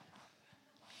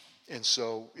 And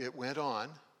so it went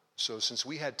on. So since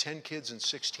we had 10 kids in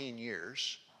 16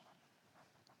 years,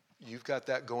 you've got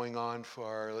that going on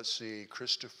for, let's see,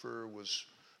 Christopher was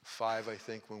 5, I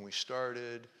think, when we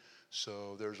started.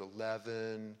 So there's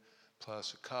 11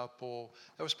 plus a couple.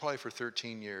 That was probably for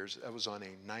 13 years. That was on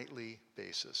a nightly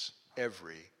basis,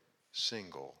 every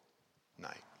single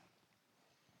night.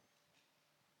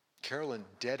 Carolyn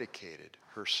dedicated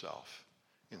herself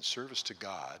in service to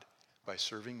God by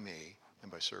serving me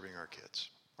and by serving our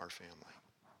kids, our family.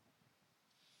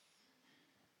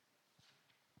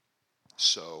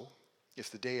 So,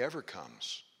 if the day ever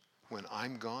comes when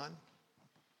I'm gone,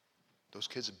 those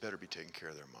kids had better be taking care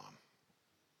of their mom.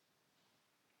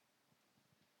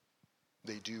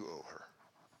 They do owe her.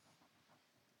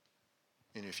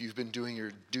 And if you've been doing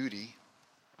your duty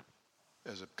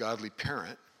as a godly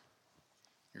parent,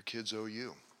 your kids owe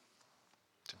you,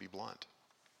 to be blunt.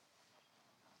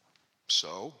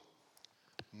 So,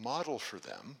 model for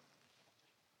them.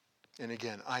 And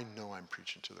again, I know I'm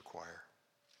preaching to the choir.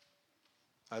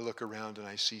 I look around and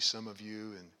I see some of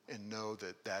you and know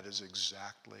that that is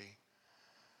exactly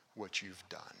what you've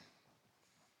done.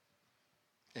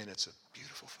 And it's a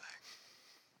beautiful thing.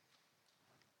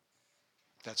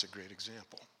 That's a great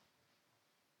example.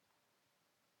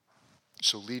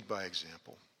 So lead by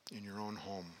example in your own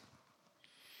home.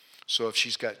 So if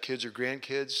she's got kids or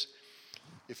grandkids,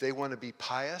 if they want to be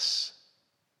pious,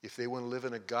 if they want to live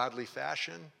in a godly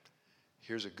fashion,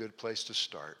 here's a good place to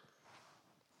start.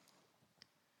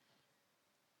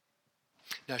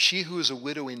 Now, she who is a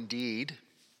widow indeed,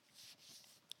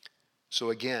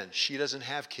 so again, she doesn't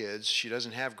have kids, she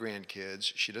doesn't have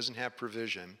grandkids, she doesn't have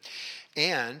provision,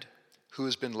 and who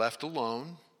has been left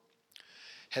alone,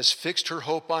 has fixed her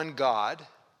hope on God,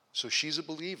 so she's a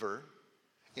believer,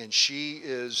 and she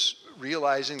is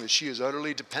realizing that she is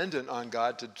utterly dependent on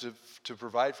God to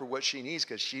provide for what she needs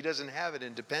because she doesn't have it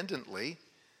independently,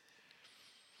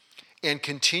 and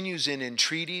continues in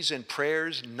entreaties and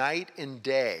prayers night and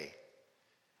day.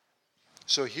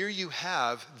 So here you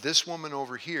have this woman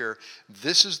over here.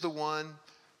 This is the one,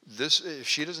 if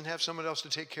she doesn't have someone else to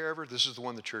take care of her, this is the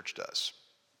one the church does.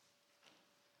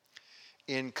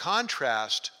 In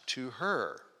contrast to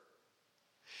her,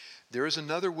 there is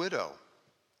another widow.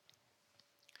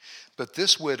 But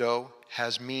this widow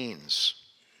has means.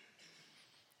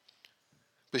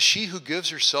 But she who gives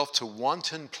herself to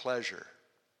wanton pleasure.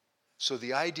 So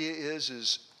the idea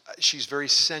is she's very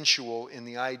sensual in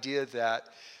the idea that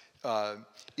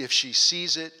if she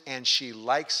sees it and she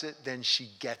likes it, then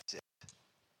she gets it.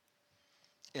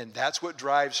 And that's what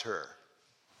drives her.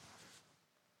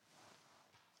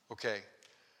 Okay,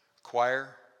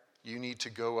 choir, you need to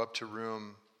go up to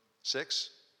room 6?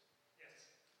 Yes.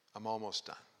 I'm almost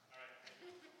done. All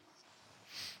right.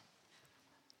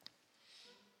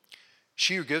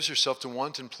 She who gives herself to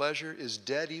wanton pleasure is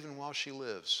dead even while she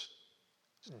lives.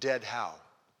 Dead how?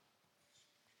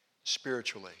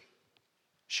 Spiritually.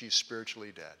 She's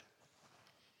spiritually dead.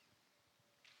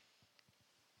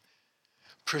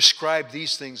 Prescribe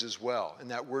these things as well. And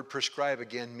that word prescribe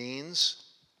again means,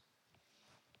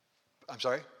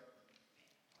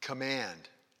 command.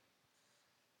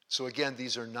 So again,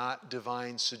 these are not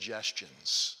divine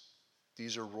suggestions.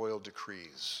 These are royal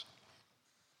decrees.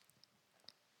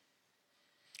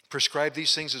 Prescribe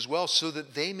these things as well so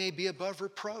that they may be above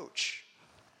reproach.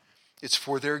 It's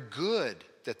for their good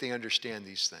that they understand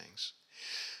these things.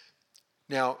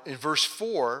 Now, in verse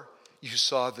 4, you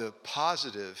saw the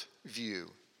positive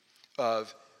view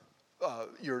of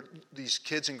these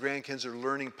kids and grandkids are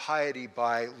learning piety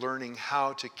by learning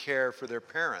how to care for their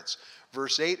parents.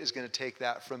 Verse 8 is going to take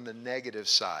that from the negative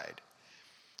side.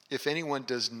 If anyone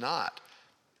does not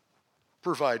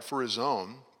provide for his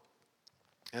own,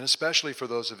 and especially for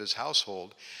those of his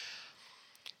household,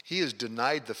 he has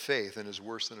denied the faith and is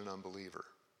worse than an unbeliever.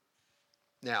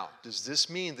 Now, does this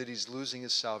mean that he's losing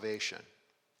his salvation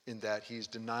in that he's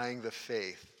denying the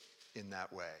faith in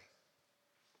that way?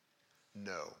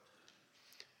 No.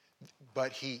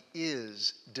 but he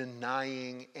is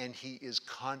denying and he is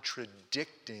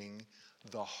contradicting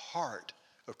the heart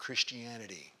of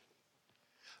Christianity.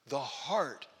 The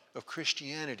heart of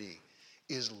Christianity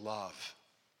is love.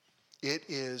 It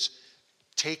is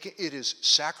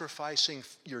sacrificing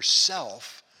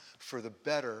yourself for the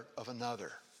better of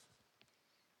another.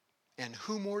 And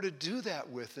who more to do that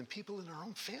with than people in our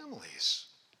own families?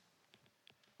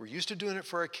 We're used to doing it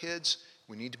for our kids.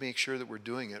 We need to make sure that we're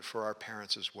doing it for our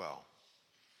parents as well.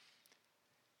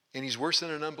 And he's worse than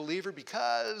an unbeliever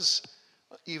because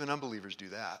even unbelievers do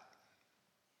that.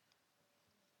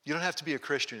 You don't have to be a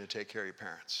Christian to take care of your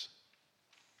parents.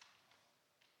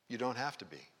 You don't have to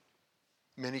be.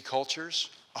 Many cultures,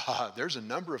 there's a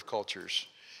number of cultures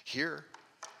here.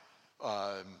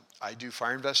 I do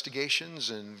fire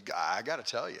investigations, and I got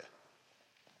to tell you,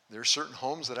 there are certain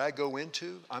homes that I go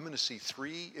into, I'm going to see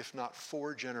 3, if not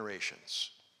 4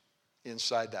 generations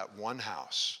inside that one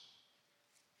house.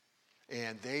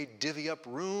 And they divvy up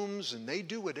rooms, and they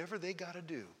do whatever they got to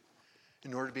do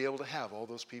in order to be able to have all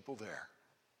those people there.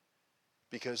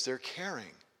 Because they're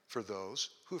caring for those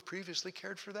who have previously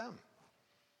cared for them.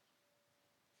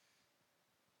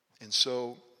 And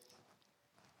so,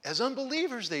 as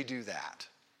unbelievers, they do that.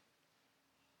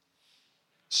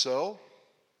 So,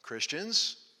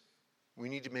 Christians, we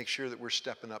need to make sure that we're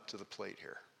stepping up to the plate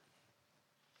here.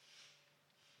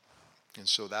 And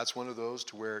so that's one of those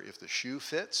to where if the shoe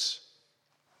fits,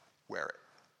 wear it.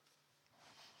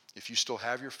 If you still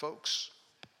have your folks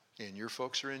and your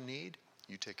folks are in need,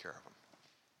 you take care of them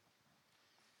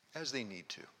as they need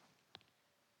to.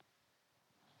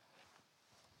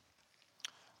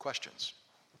 Questions?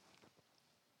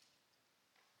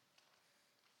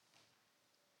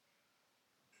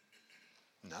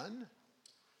 None?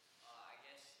 I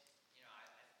guess, I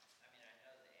mean, I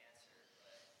know the answer,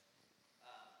 but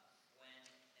when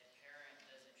a parent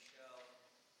doesn't show,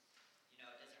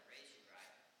 doesn't raise you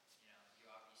right, you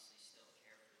obviously still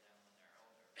care for them when they're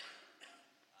older.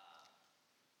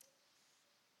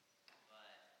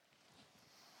 But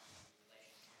the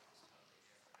relationship is totally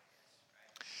different, I guess,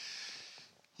 right?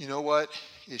 You know what?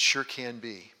 It sure can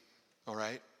be. All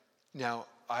right? Now,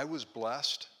 I was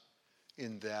blessed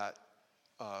in that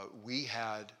we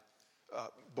had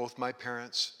both my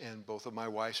parents and both of my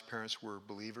wife's parents were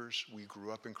believers. We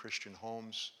grew up in Christian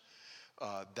homes.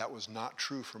 That was not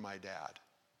true for my dad.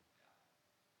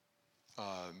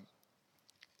 And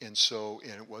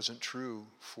it wasn't true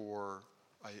for,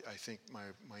 I think,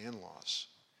 my in-laws.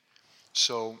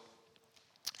 So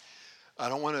I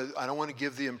don't want to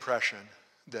give the impression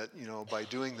that, by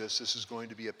doing this is going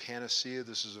to be a panacea.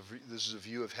 This is a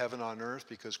view of heaven on earth,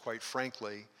 because quite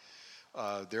frankly,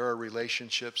 there are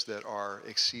relationships that are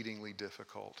exceedingly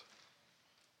difficult.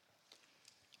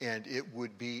 And it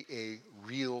would be a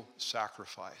real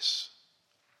sacrifice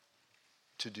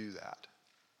to do that.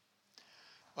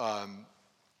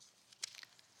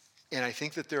 And I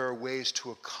think that there are ways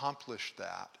to accomplish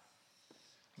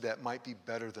that might be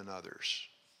better than others.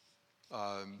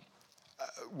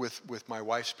 With my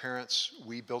wife's parents,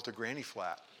 we built a granny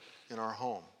flat in our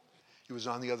home. It was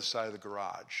on the other side of the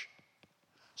garage.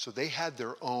 So they had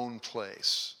their own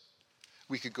place.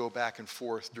 We could go back and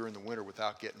forth during the winter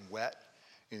without getting wet,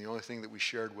 and the only thing that we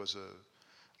shared was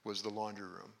the laundry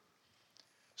room.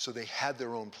 So they had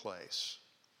their own place.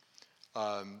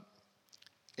 And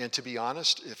to be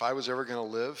honest, if I was ever going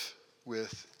to live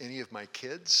with any of my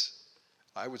kids,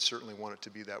 I would certainly want it to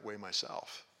be that way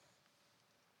myself.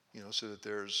 So that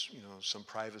there's, some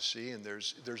privacy and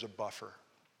there's a buffer.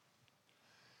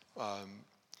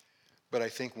 But I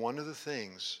think one of the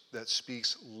things that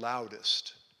speaks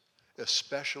loudest,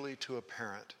 especially to a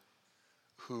parent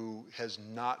who has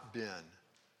not been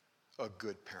a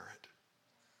good parent,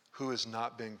 who has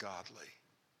not been godly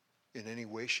in any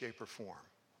way, shape, or form,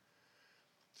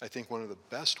 I think one of the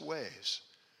best ways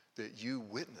that you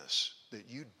witness, that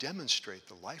you demonstrate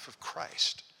the life of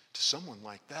Christ to someone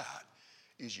like that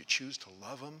is you choose to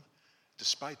love them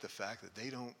despite the fact that they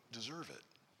don't deserve it.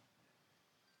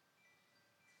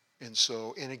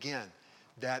 And again,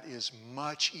 that is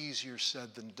much easier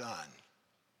said than done.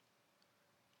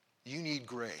 You need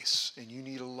grace, and you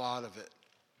need a lot of it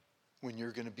when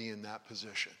you're going to be in that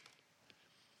position.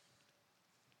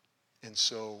 And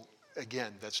so,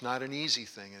 again, that's not an easy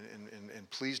thing, and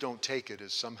please don't take it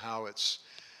as somehow it's,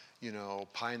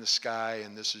 pie in the sky,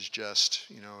 and this is just,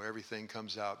 everything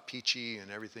comes out peachy,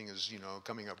 and everything is,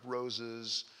 coming up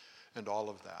roses, and all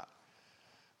of that.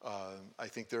 I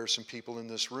think there are some people in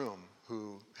this room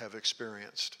who have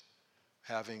experienced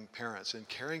having parents and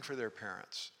caring for their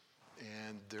parents.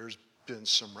 And there's been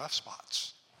some rough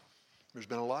spots. There's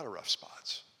been a lot of rough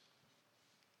spots.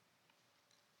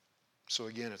 So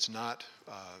again, it's not,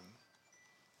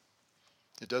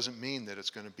 it doesn't mean that it's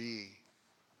going to be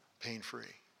pain-free.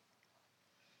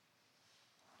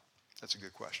 That's a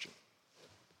good question.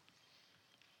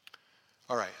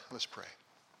 All right, let's pray.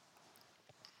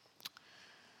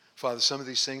 Father, some of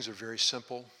these things are very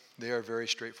simple. They are very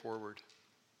straightforward.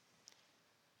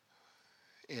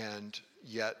 And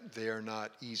yet they are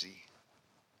not easy.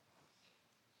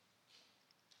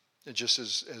 And just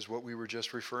as what we were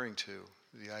just referring to,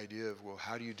 the idea of, well,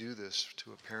 how do you do this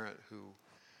to a parent who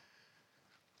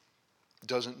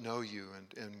doesn't know you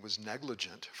and was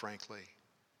negligent, frankly,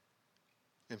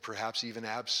 and perhaps even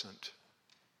absent,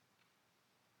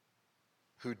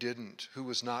 who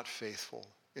was not faithful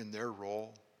in their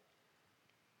role.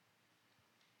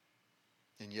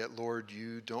 And yet, Lord,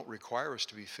 you don't require us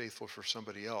to be faithful for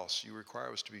somebody else. You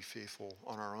require us to be faithful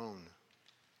on our own,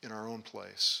 in our own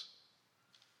place.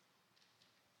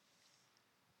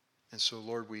 And so,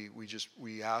 Lord,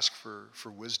 we ask for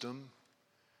wisdom.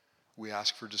 We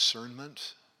ask for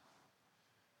discernment.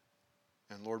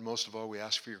 And Lord, most of all, we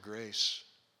ask for your grace.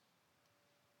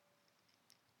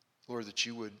 Lord, that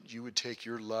you would take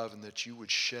your love and that you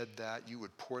would shed that, you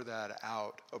would pour that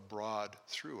out abroad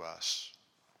through us.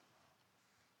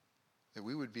 That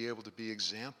we would be able to be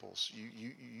examples.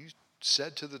 You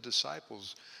said to the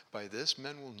disciples, by this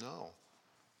men will know.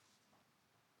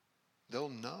 They'll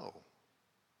know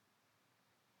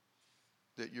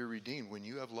that you're redeemed when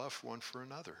you have love one for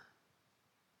another.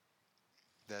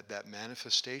 That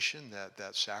manifestation,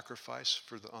 that sacrifice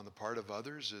on the part of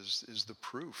others is the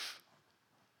proof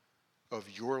of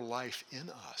your life in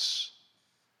us.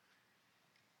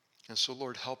 And so,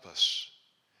 Lord, help us.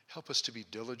 Help us to be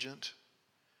diligent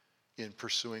in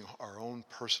pursuing our own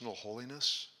personal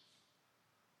holiness,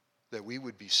 that we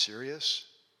would be serious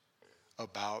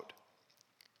about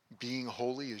being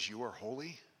holy as you are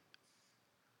holy,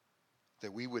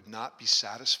 that we would not be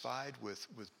satisfied with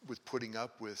putting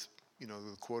up with,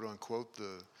 the quote unquote,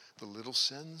 the little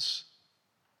sins.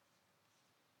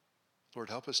 Lord,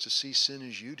 help us to see sin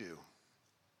as you do,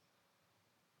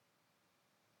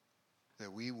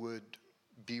 that we would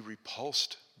be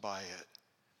repulsed by it.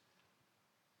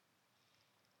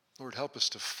 Lord, help us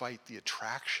to fight the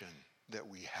attraction that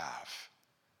we have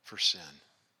for sin.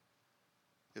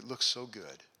 It looks so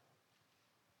good.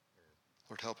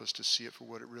 Lord, help us to see it for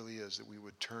what it really is, that we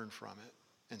would turn from it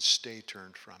and stay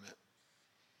turned from it.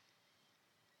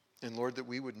 And Lord, that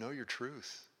we would know your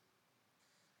truth,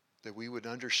 that we would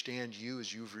understand you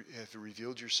as you have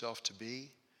revealed yourself to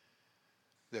be,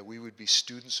 that we would be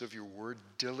students of your word,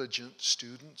 diligent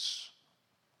students,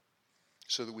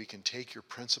 so that we can take your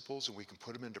principles and we can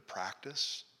put them into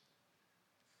practice.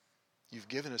 You've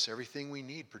given us everything we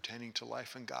need pertaining to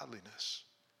life and godliness.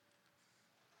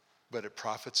 But it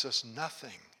profits us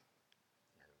nothing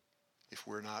if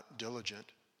we're not diligent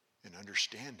in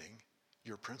understanding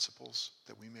your principles,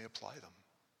 that we may apply them.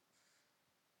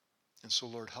 And so,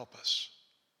 Lord, help us.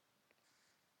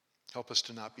 Help us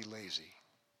to not be lazy.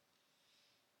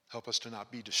 Help us to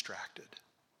not be distracted.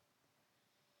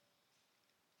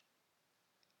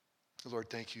 Lord,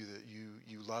 thank you that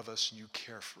you love us and you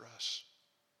care for us.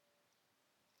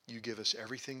 You give us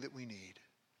everything that we need.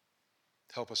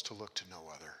 Help us to look to no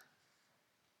other.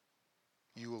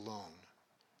 You alone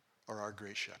are our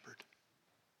great shepherd.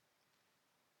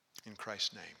 In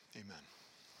Christ's name, amen.